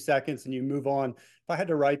in 2 seconds, and you move on. If I had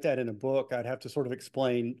to write that in a book, I'd have to sort of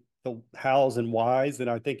explain the hows and whys, and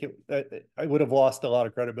I think I would have lost a lot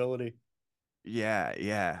of credibility. Yeah,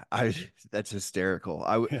 yeah. I that's hysterical.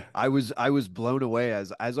 Yeah, I was blown away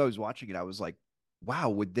as I was watching it. I was like, wow,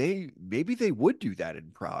 would they maybe they would do that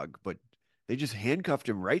in Prague, but they just handcuffed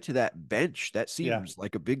him right to that bench. That yeah. seems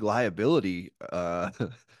like a big liability in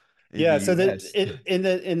the Yeah, so that US. it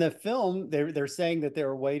in the film they're saying that they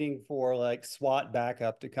were waiting for like SWAT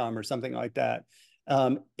backup to come or something like that.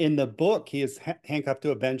 In the book, he is handcuffed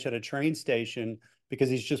to a bench at a train station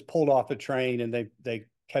because he's just pulled off a train and they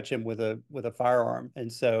catch him with a firearm, and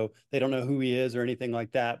so they don't know who he is or anything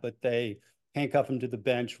like that, but they handcuff him to the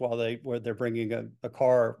bench where they're bringing a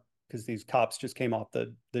car because these cops just came off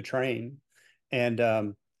the train, and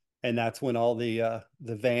and that's when all the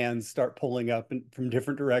vans start pulling up from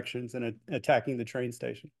different directions and attacking the train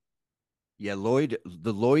station. Yeah, Lloyd,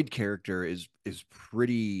 the Lloyd character is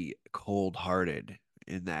pretty cold-hearted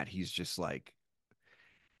in that he's just like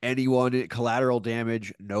anyone collateral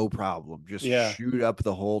damage, no problem. Just Yeah, shoot up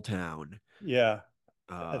the whole town. yeah.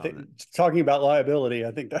 I Um, think talking about liability,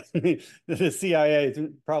 I think that the CIA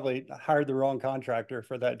probably hired the wrong contractor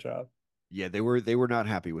for that job. yeah, they were not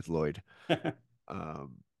happy with Lloyd.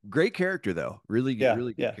 Um, Great character though. Yeah, Really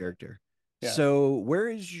good yeah, character. yeah. So, where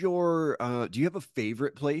is your do you have a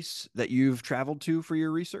favorite place that you've traveled to for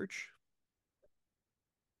your research?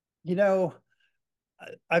 You know,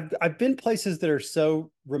 I've been places that are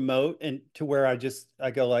so remote and to where I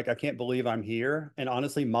go like I can't believe I'm here. And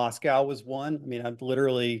honestly, Moscow was one. I mean, I've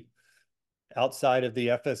literally outside of the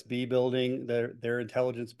FSB building, their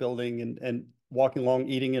intelligence building, and walking along,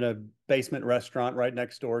 eating in a basement restaurant right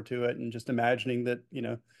next door to it, and just imagining that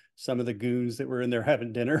some of the goons that were in there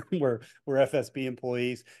having dinner were FSB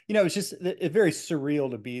employees. It's just it's very surreal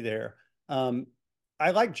to be there. Um,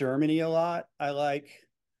 I like Germany a lot. I like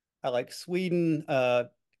Sweden.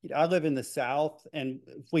 I live in the South, and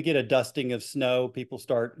if we get a dusting of snow, people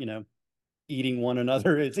start, eating one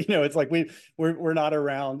another. It's like we're not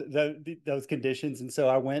around those conditions. And so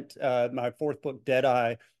I went my fourth book,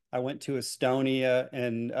 Deadeye. I went to Estonia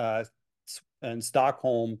and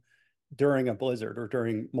Stockholm during a blizzard or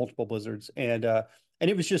during multiple blizzards, and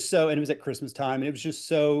it was just so, and it was at Christmas time, and it was just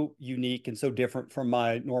so unique and so different from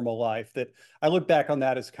my normal life that I look back on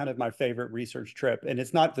that as kind of my favorite research trip. And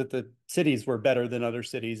it's not that the cities were better than other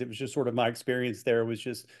cities; it was just sort of my experience there was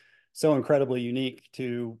just so incredibly unique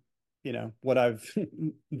to what I've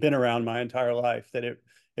been around my entire life that it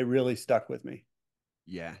really stuck with me.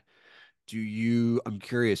 Yeah. I'm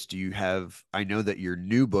curious, do you have, I know that your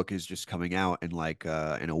new book is just coming out in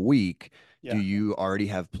a week. Do Yeah. you already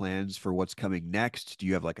have plans for what's coming next? Do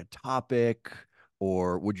you have like a topic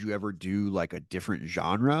or would you ever do like a different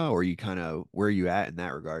genre or you kind of, where are you at in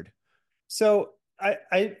that regard? So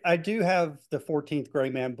I do have the 14th Gray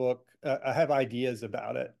Man book. I have ideas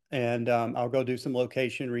about it, and I'll go do some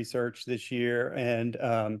location research this year, and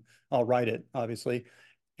I'll write it obviously.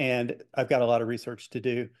 And I've got a lot of research to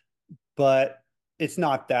do, but it's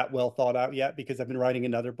not that well thought out yet because I've been writing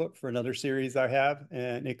another book for another series I have,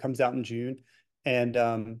 and it comes out in June.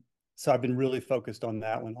 And So I've been really focused on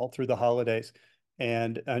that one all through the holidays.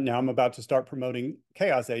 And now I'm about to start promoting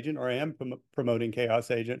Chaos Agent, or I am promoting Chaos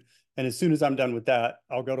Agent. And as soon as I'm done with that,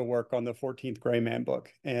 I'll go to work on the 14th Gray Man book,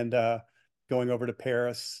 and going over to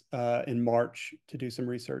Paris in March to do some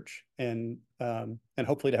research, and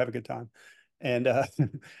hopefully to have a good time. And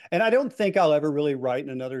and I don't think I'll ever really write in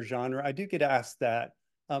another genre. I do get asked that.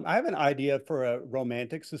 I have an idea for a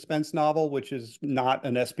romantic suspense novel, which is not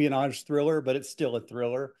an espionage thriller, but it's still a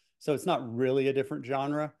thriller. So it's not really a different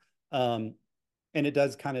genre. Um, and it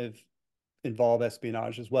does kind of involve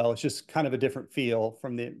espionage as well. It's just kind of a different feel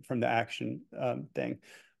from the action thing.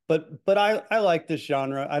 But I like this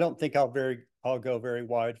genre. I don't think I'll go very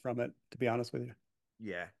wide from it, to be honest with you.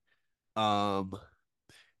 Yeah. Um,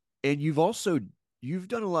 and you've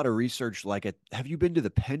done a lot of research like have you been to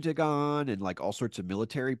the Pentagon and like all sorts of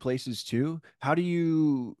military places too? How do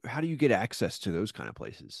you get access to those kind of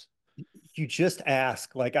places? You just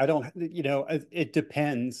ask. Like, I don't, it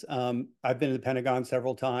depends. I've been to the Pentagon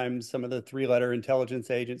several times, some of the three-letter intelligence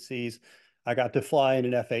agencies. I got to fly in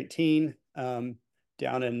an F-18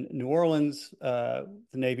 down in New Orleans, the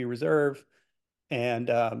Navy Reserve. And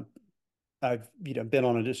I've been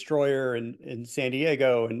on a destroyer in San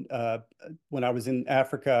Diego, and when I was in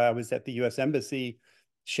Africa, I was at the U.S. Embassy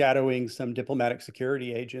shadowing some diplomatic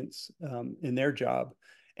security agents in their job,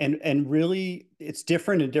 and really it's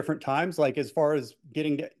different in different times. Like, as far as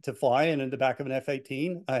getting to fly in the back of an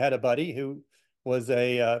F-18, I had a buddy who was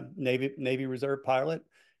a Navy Reserve pilot,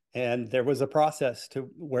 and there was a process to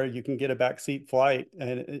where you can get a backseat flight,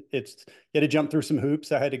 and it's you had to jump through some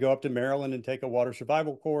hoops. I had to go up to Maryland and take a water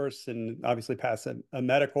survival course, and obviously pass a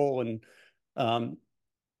medical, and um,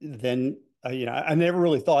 then I never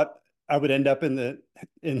really thought I would end up in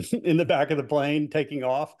the back of the plane taking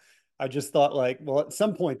off. I just thought, like, well, at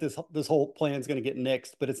some point this whole plan is going to get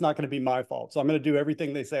nixed, but it's not going to be my fault. So I'm going to do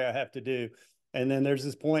everything they say I have to do. And then there's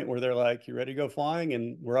this point where they're like, "You ready to go flying?"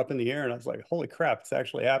 And we're up in the air, and I was like, "Holy crap, it's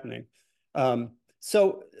actually happening."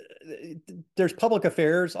 So there's public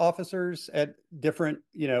affairs officers at different,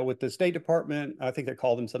 with the State Department. I think they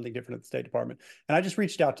call them something different at the State Department. And I just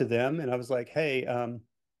reached out to them, and I was like, "Hey, I'm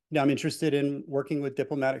interested in working with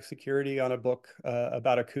diplomatic security on a book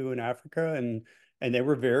about a coup in Africa," and they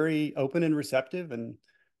were very open and receptive. And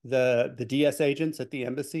the DS agents at the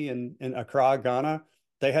embassy in Accra, Ghana,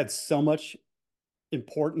 they had so much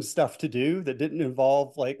important stuff to do that didn't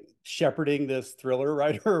involve like shepherding this thriller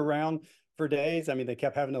writer around for days. I mean, they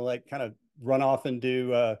kept having to like kind of run off and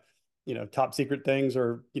do top secret things,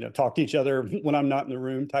 or talk to each other when I'm not in the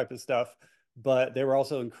room type of stuff. But they were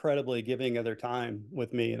also incredibly giving of their time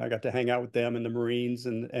with me, and I got to hang out with them and the Marines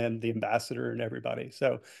and the ambassador and everybody.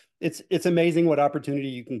 So it's amazing what opportunity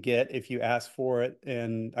you can get if you ask for it,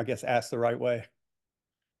 and I guess ask the right way.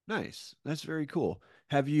 Nice. That's very cool.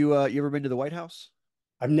 Have you ever been to the White House?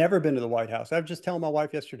 I've never been to the White House. I was just telling my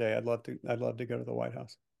wife yesterday I'd love to go to the White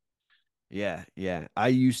House. Yeah, yeah. I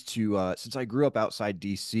used to since I grew up outside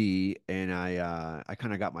DC and I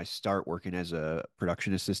kind of got my start working as a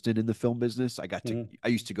production assistant in the film business. Mhm. I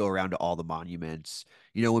used to go around to all the monuments.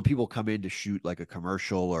 You know, when people come in to shoot like a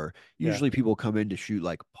commercial, or Yeah, usually people come in to shoot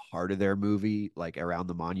like part of their movie like around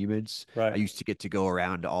the monuments. I right. used to get to go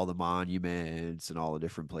around to all the monuments and all the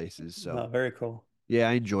different places. So, Very cool. yeah,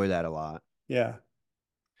 I enjoy that a lot. Yeah.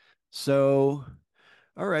 So,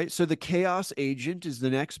 all right. So the Chaos Agent is the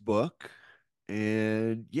next book.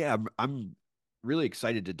 And yeah, I'm really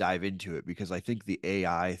excited to dive into it because I think the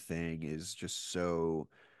AI thing is just so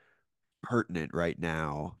pertinent right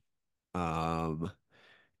now. Um,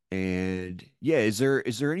 and yeah, is there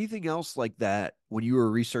anything else like that when you were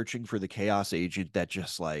researching for the Chaos Agent that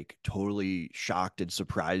just like totally shocked and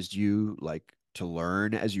surprised you, like to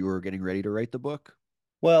learn as you were getting ready to write the book?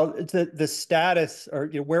 Well, it's the status, or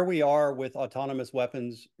where we are with autonomous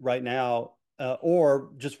weapons right now,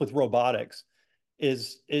 or just with robotics,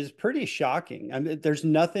 is pretty shocking. I mean, there's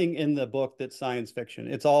nothing in the book that's science fiction.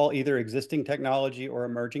 It's all either existing technology or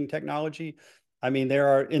emerging technology. I mean,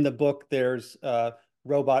 in the book, there's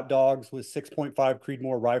robot dogs with 6.5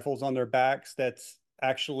 Creedmoor rifles on their backs. That's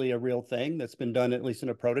actually a real thing that's been done, at least in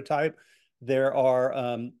a prototype. There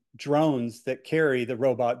are drones that carry the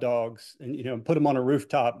robot dogs, and put them on a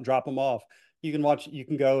rooftop and drop them off. You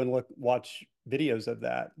can go and watch videos of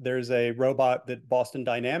that. There's a robot that Boston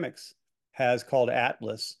Dynamics has called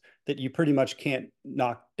Atlas that you pretty much can't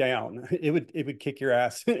knock down. It would kick your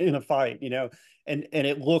ass in a fight, and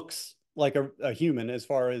it looks like a human, as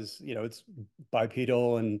far as it's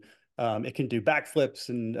bipedal, and it can do backflips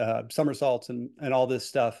and somersaults and all this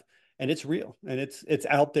stuff, and it's real, and it's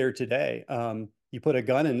out there today. You put a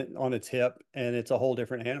gun on its hip, and it's a whole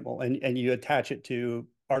different animal, and you attach it to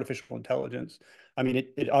artificial intelligence. I mean,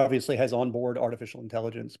 it obviously has onboard artificial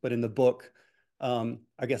intelligence, but in the book,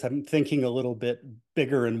 I guess I'm thinking a little bit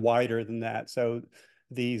bigger and wider than that. So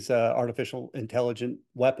these artificial intelligent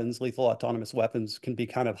weapons, lethal autonomous weapons, can be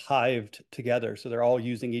kind of hived together. So they're all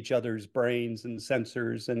using each other's brains and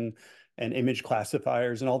sensors and image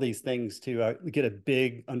classifiers and all these things to get a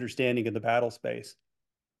big understanding of the battle space.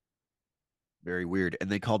 Very weird. And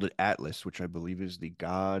they called it Atlas, which I believe is the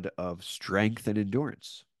god of strength and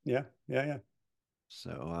endurance. Yeah, yeah, yeah,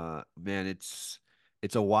 So, man, it's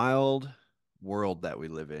a wild world that we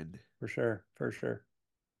live in. for sure, for sure.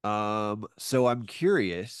 So I'm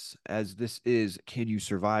curious, as this is Can You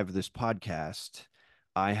Survive This podcast?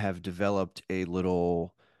 I have developed a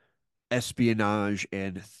little espionage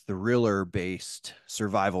and thriller based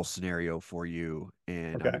survival scenario for you.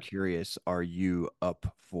 And I'm Okay. curious, are you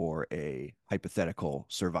up for a hypothetical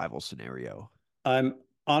survival scenario? I'm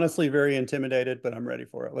honestly very intimidated, but I'm ready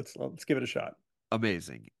for it. Let's give it a shot.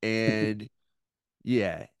 Amazing. And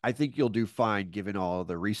yeah, I think you'll do fine given all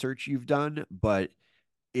the research you've done. But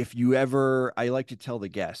if you ever, I like to tell the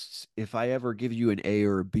guests, if I ever give you an A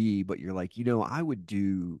or a B, but you're like, I would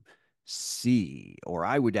do C, or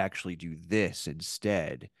I would actually do this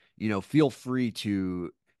instead, feel free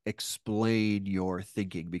to explain your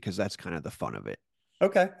thinking because that's kind of the fun of it.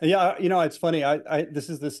 Okay. Yeah, it's funny. I this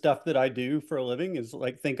is the stuff that I do for a living is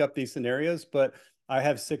like think up these scenarios, but I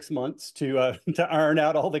have 6 months to to iron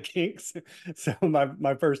out all the kinks. So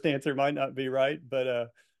my first answer might not be right,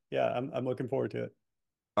 but yeah, I'm looking forward to it.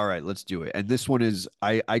 All right, let's do it. And this one is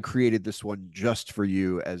I created this one just for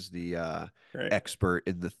you as the Great. expert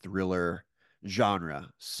in the thriller genre.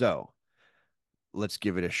 So let's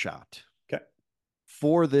give it a shot. Okay.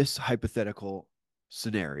 For this hypothetical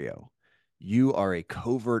scenario, you are a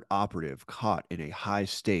covert operative caught in a high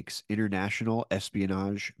stakes international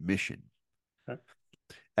espionage mission. Okay.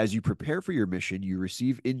 As you prepare for your mission, you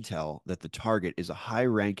receive intel that the target is a high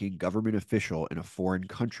ranking government official in a foreign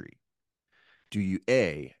country. Do you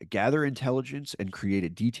A, gather intelligence and create a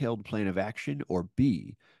detailed plan of action, or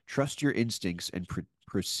B, trust your instincts and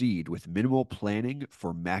proceed with minimal planning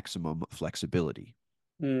for maximum flexibility?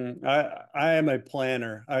 I am a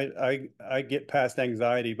planner. I get past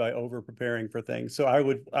anxiety by over preparing for things. So I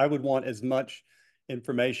would want as much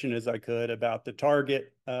information as I could about the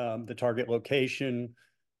target location,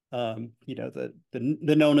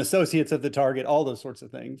 the known associates of the target, all those sorts of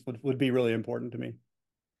things would be really important to me.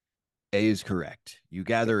 A is correct. You Okay.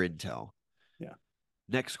 gather intel. Yeah.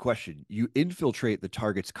 Next question. You infiltrate the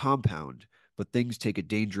target's compound, but things take a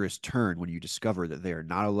dangerous turn when you discover that they are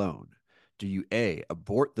not alone. Do you A,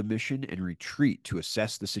 abort the mission and retreat to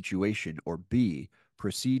assess the situation, or B,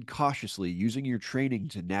 proceed cautiously using your training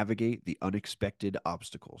to navigate the unexpected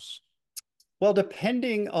obstacles? Well,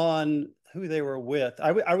 depending on who they were with,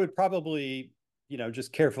 I would probably,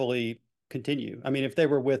 just carefully continue. I mean, if they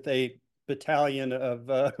were with a battalion of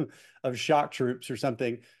of shock troops or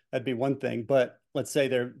something, that'd be one thing. But let's say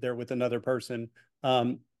they're with another person,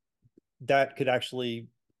 um, that could actually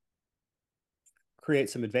create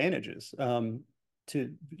some advantages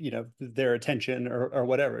to their attention or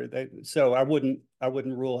whatever. So I wouldn't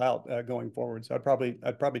rule out going forward. So I'd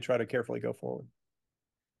probably try to carefully go forward.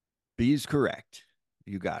 B is correct.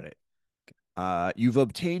 You got it. You've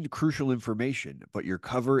obtained crucial information, but your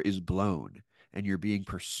cover is blown and you're being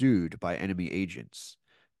pursued by enemy agents.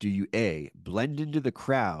 Do you A, blend into the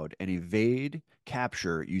crowd and evade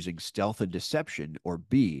capture using stealth and deception, or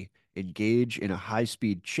B, engage in a high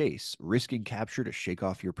speed chase, risking capture to shake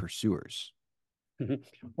off your pursuers?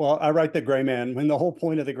 Well, I write the gray man when the whole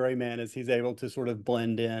point of the gray man is he's able to sort of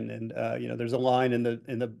blend in. And there's a line in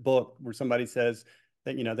the book where somebody says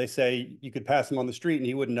that they say you could pass him on the street and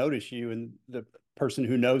he wouldn't notice you, and the person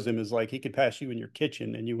who knows him is like he could pass you in your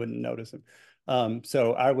kitchen and you wouldn't notice him.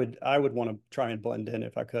 So I would want to try and blend in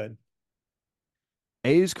if I could.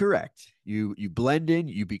 A is correct. You blend in,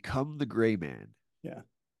 you become the gray man. Yeah.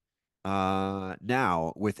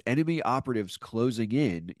 Now, with enemy operatives closing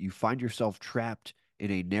in, you find yourself trapped in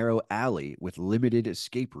a narrow alley with limited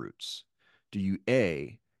escape routes. Do you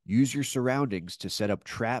A, use your surroundings to set up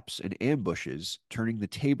traps and ambushes, turning the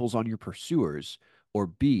tables on your pursuers, or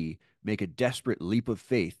B, make a desperate leap of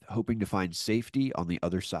faith, hoping to find safety on the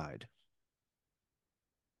other side?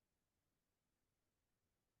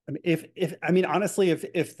 I mean, if I mean honestly,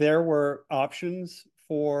 if there were options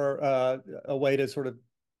for a way to sort of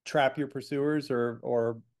trap your pursuers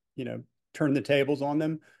or turn the tables on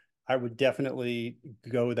them, I would definitely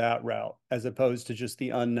go that route as opposed to just the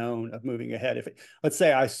unknown of moving ahead. Let's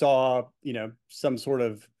say I saw some sort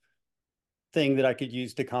of thing that I could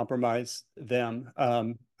use to compromise them,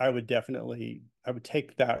 I would definitely would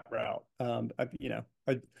take that route.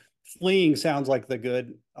 Fleeing sounds like the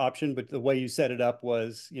good option, but the way you set it up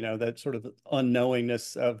was, that sort of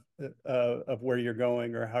unknowingness of where you're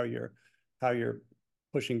going or how you're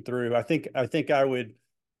pushing through. I think I would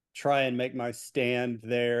try and make my stand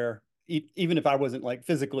there. Even if I wasn't like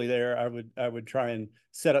physically there, I would try and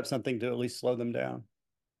set up something to at least slow them down.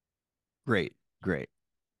 Great, great.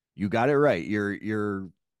 You got it right. You're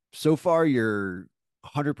so far you're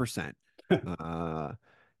 100%. Uh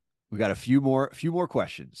we got a few more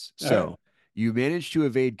questions. All right. So, you managed to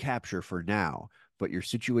evade capture for now, but your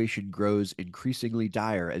situation grows increasingly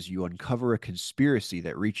dire as you uncover a conspiracy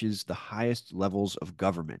that reaches the highest levels of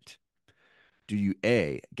government. Do you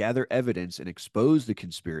A, gather evidence and expose the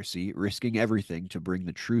conspiracy, risking everything to bring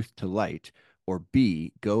the truth to light, or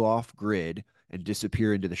B, go off grid and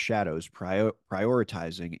disappear into the shadows,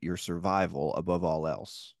 prioritizing your survival above all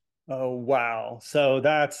else? Oh wow. So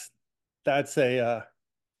that's a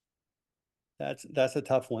that's a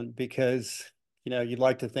tough one because you'd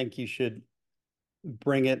like to think you should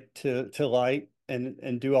bring it to light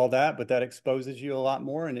and do all that, but that exposes you a lot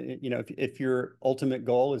more. And if your ultimate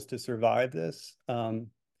goal is to survive this, I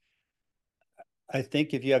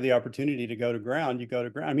think if you have the opportunity to go to ground, you go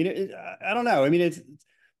to ground. I mean, I don't know. I mean,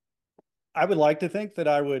 I would like to think that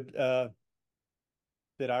I would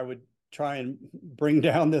try and bring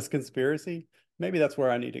down this conspiracy. Maybe that's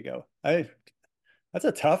where I need to go. That's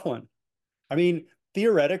a tough one. I mean,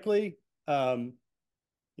 theoretically, flight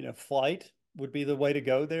would be the way to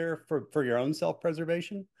go there for your own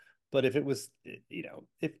self-preservation. But if it was,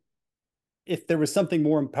 if there was something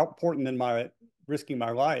more important than my risking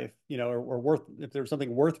my life, or worth, if there was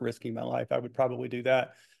something worth risking my life, I would probably do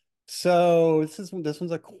that. So this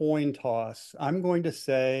one's a coin toss. I'm going to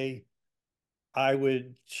say I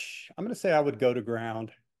would go to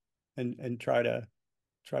ground and try to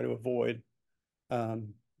avoid um,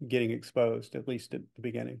 getting exposed, at least at the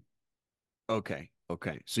beginning. Okay.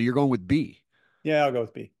 Okay. So you're going with B. Yeah, I'll go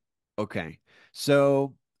with B. Okay.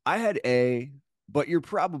 So I had A, but you're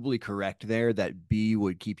probably correct there that B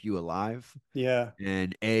would keep you alive Yeah.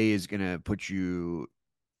 and A is going to put you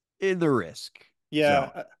in the risk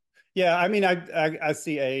Yeah. zone. Yeah. I mean, I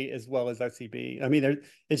see A as well as I see B. I mean,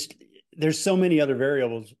 it's there's so many other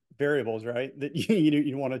variables, right? That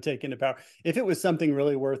you want to take into power. If it was something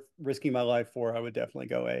really worth risking my life for, I would definitely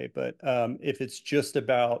go A. But if it's just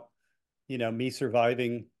about, me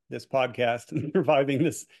surviving this podcast and surviving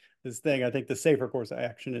this thing, I think the safer course of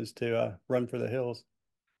action is to run for the hills.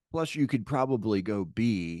 Plus, you could probably go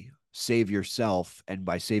B, save yourself, and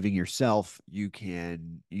by saving yourself,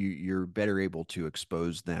 you're better able to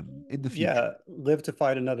expose them in the future. Yeah, live to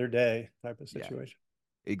fight another day type of Yeah, situation.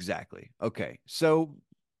 exactly. Okay. So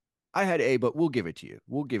I had A, but we'll give it to you.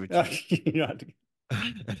 We'll give it to you. You know,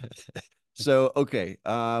 So, okay,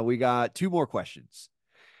 we got two more questions.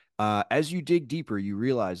 As you dig deeper, you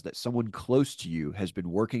realize that someone close to you has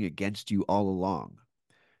been working against you all along.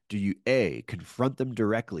 Do you A, confront them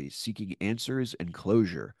directly, seeking answers and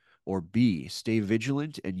closure, or B, stay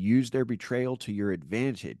vigilant and use their betrayal to your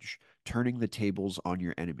advantage, turning the tables on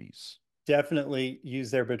your enemies? definitely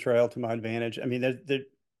use their betrayal to my advantage. I mean,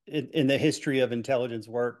 in the history of intelligence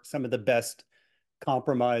work, some of the best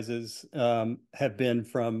compromises have been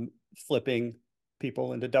from flipping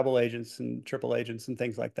people into double agents and triple agents and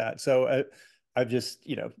things like that. So I've just,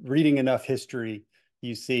 reading enough history,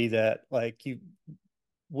 you see that like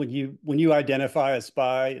when you identify a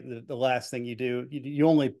spy, the last thing you do, you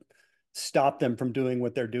only stop them from doing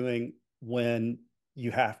what they're doing when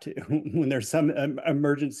you have to, when there's some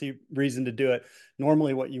emergency reason to do it.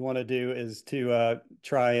 Normally, what you want to do is to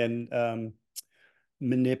try and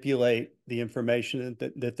manipulate the information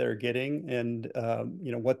that they're getting and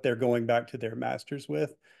what they're going back to their masters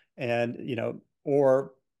with, and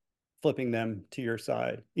or flipping them to your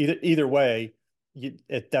side. Either way,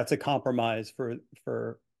 that's a compromise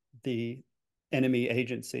for the enemy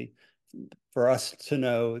agency, for us to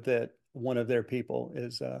know that one of their people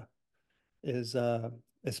is is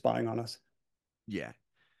spying on us. Yeah.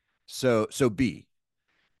 So B.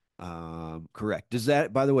 Correct. Does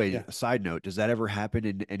that, by the way, Yeah. a side note, does that ever happen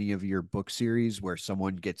in any of your book series where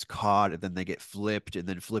someone gets caught and then they get flipped and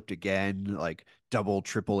then flipped again, like double,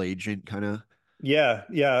 triple agent kind of? Yeah,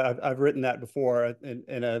 yeah, I've written that before,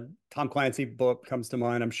 and a Tom Clancy book comes to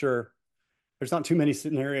mind. I'm sure there's not too many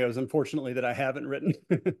scenarios, unfortunately, that I haven't written.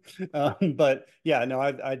 But yeah, no,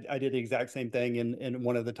 I did the exact same thing in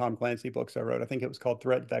one of the Tom Clancy books I wrote. I think it was called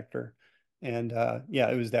Threat Vector, and yeah,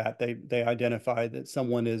 it was that they identified that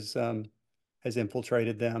someone is has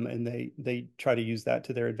infiltrated them, and they try to use that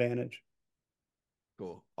to their advantage.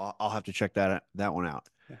 Cool. I'll have to check that one out.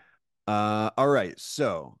 Yeah. All right.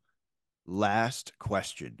 So, last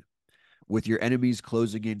question. With your enemies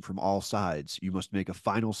closing in from all sides, you must make a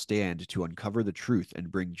final stand to uncover the truth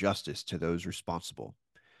and bring justice to those responsible.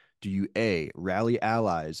 Do you A, rally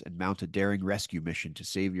allies and mount a daring rescue mission to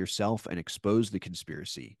save yourself and expose the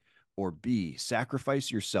conspiracy? Or B,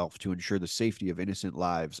 sacrifice yourself to ensure the safety of innocent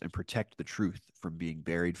lives and protect the truth from being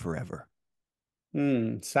buried forever?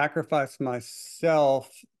 Sacrifice myself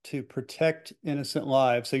to protect innocent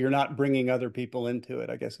lives. So you're not bringing other people into it,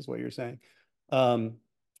 I guess is what you're saying. Um,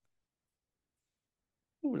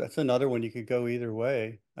 ooh, that's another one you could go either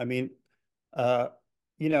way. I mean, uh,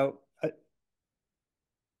 you know,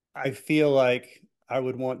 I feel like I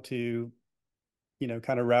would want to,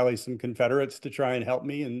 kind of rally some Confederates to try and help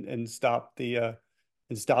me and stop the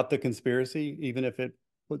conspiracy, even if it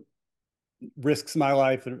risks my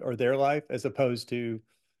life or their life, as opposed to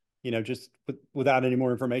just without any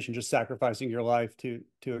more information, just sacrificing your life to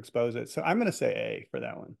expose it. So I'm going to say A for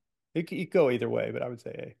that one. It could go either way, but I would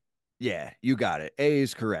say Yeah, you got it. A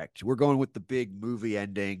is correct. We're going with the big movie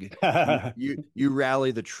ending. You A. you you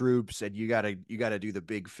rally the troops and you gotta do the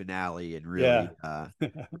big finale and Yeah.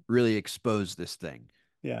 really expose this thing.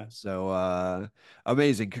 Yeah. So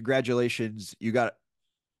amazing. Congratulations. You got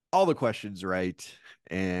all the questions right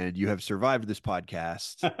and you have survived this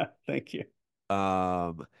podcast. Thank you.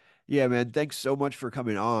 Um yeah, man, thanks so much for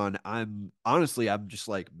coming on. I'm just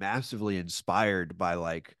like massively inspired by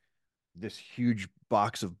like this huge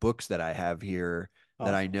box of books that I have here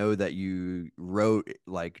that I Awesome. know that you wrote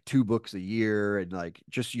like two books a year and like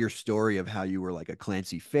just your story of how you were like a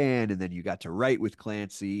Clancy fan and then you got to write with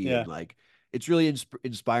Clancy and Yeah. like it's really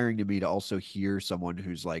inspiring to me to also hear someone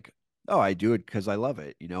who's like, oh, I do it because I love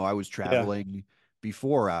it. I was Yeah. traveling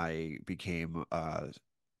before I became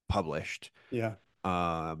published. Yeah.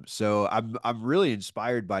 So I'm really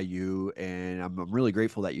inspired by you and I'm really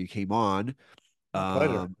grateful that you came on. My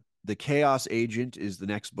pleasure. The Chaos Agent is the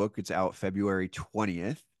next book. It's out February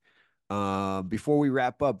 20th. Before we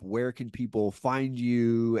wrap up, where can people find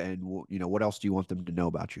you and what else do you want them to know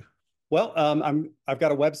about you? Well, I've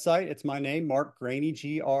got a website. It's my name, Mark Greaney,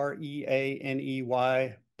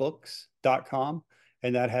 Greaney books.com.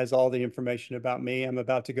 And that has all the information about me. I'm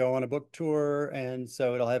about to go on a book tour. And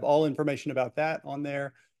so it'll have all information about that on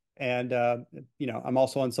there. And, I'm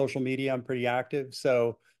also on social media. I'm pretty active.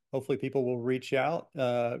 So hopefully people will reach out,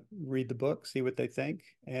 read the book, see what they think.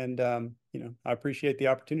 And, I appreciate the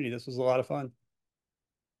opportunity. This was a lot of fun.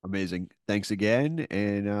 Amazing. Thanks again.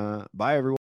 And bye, everyone.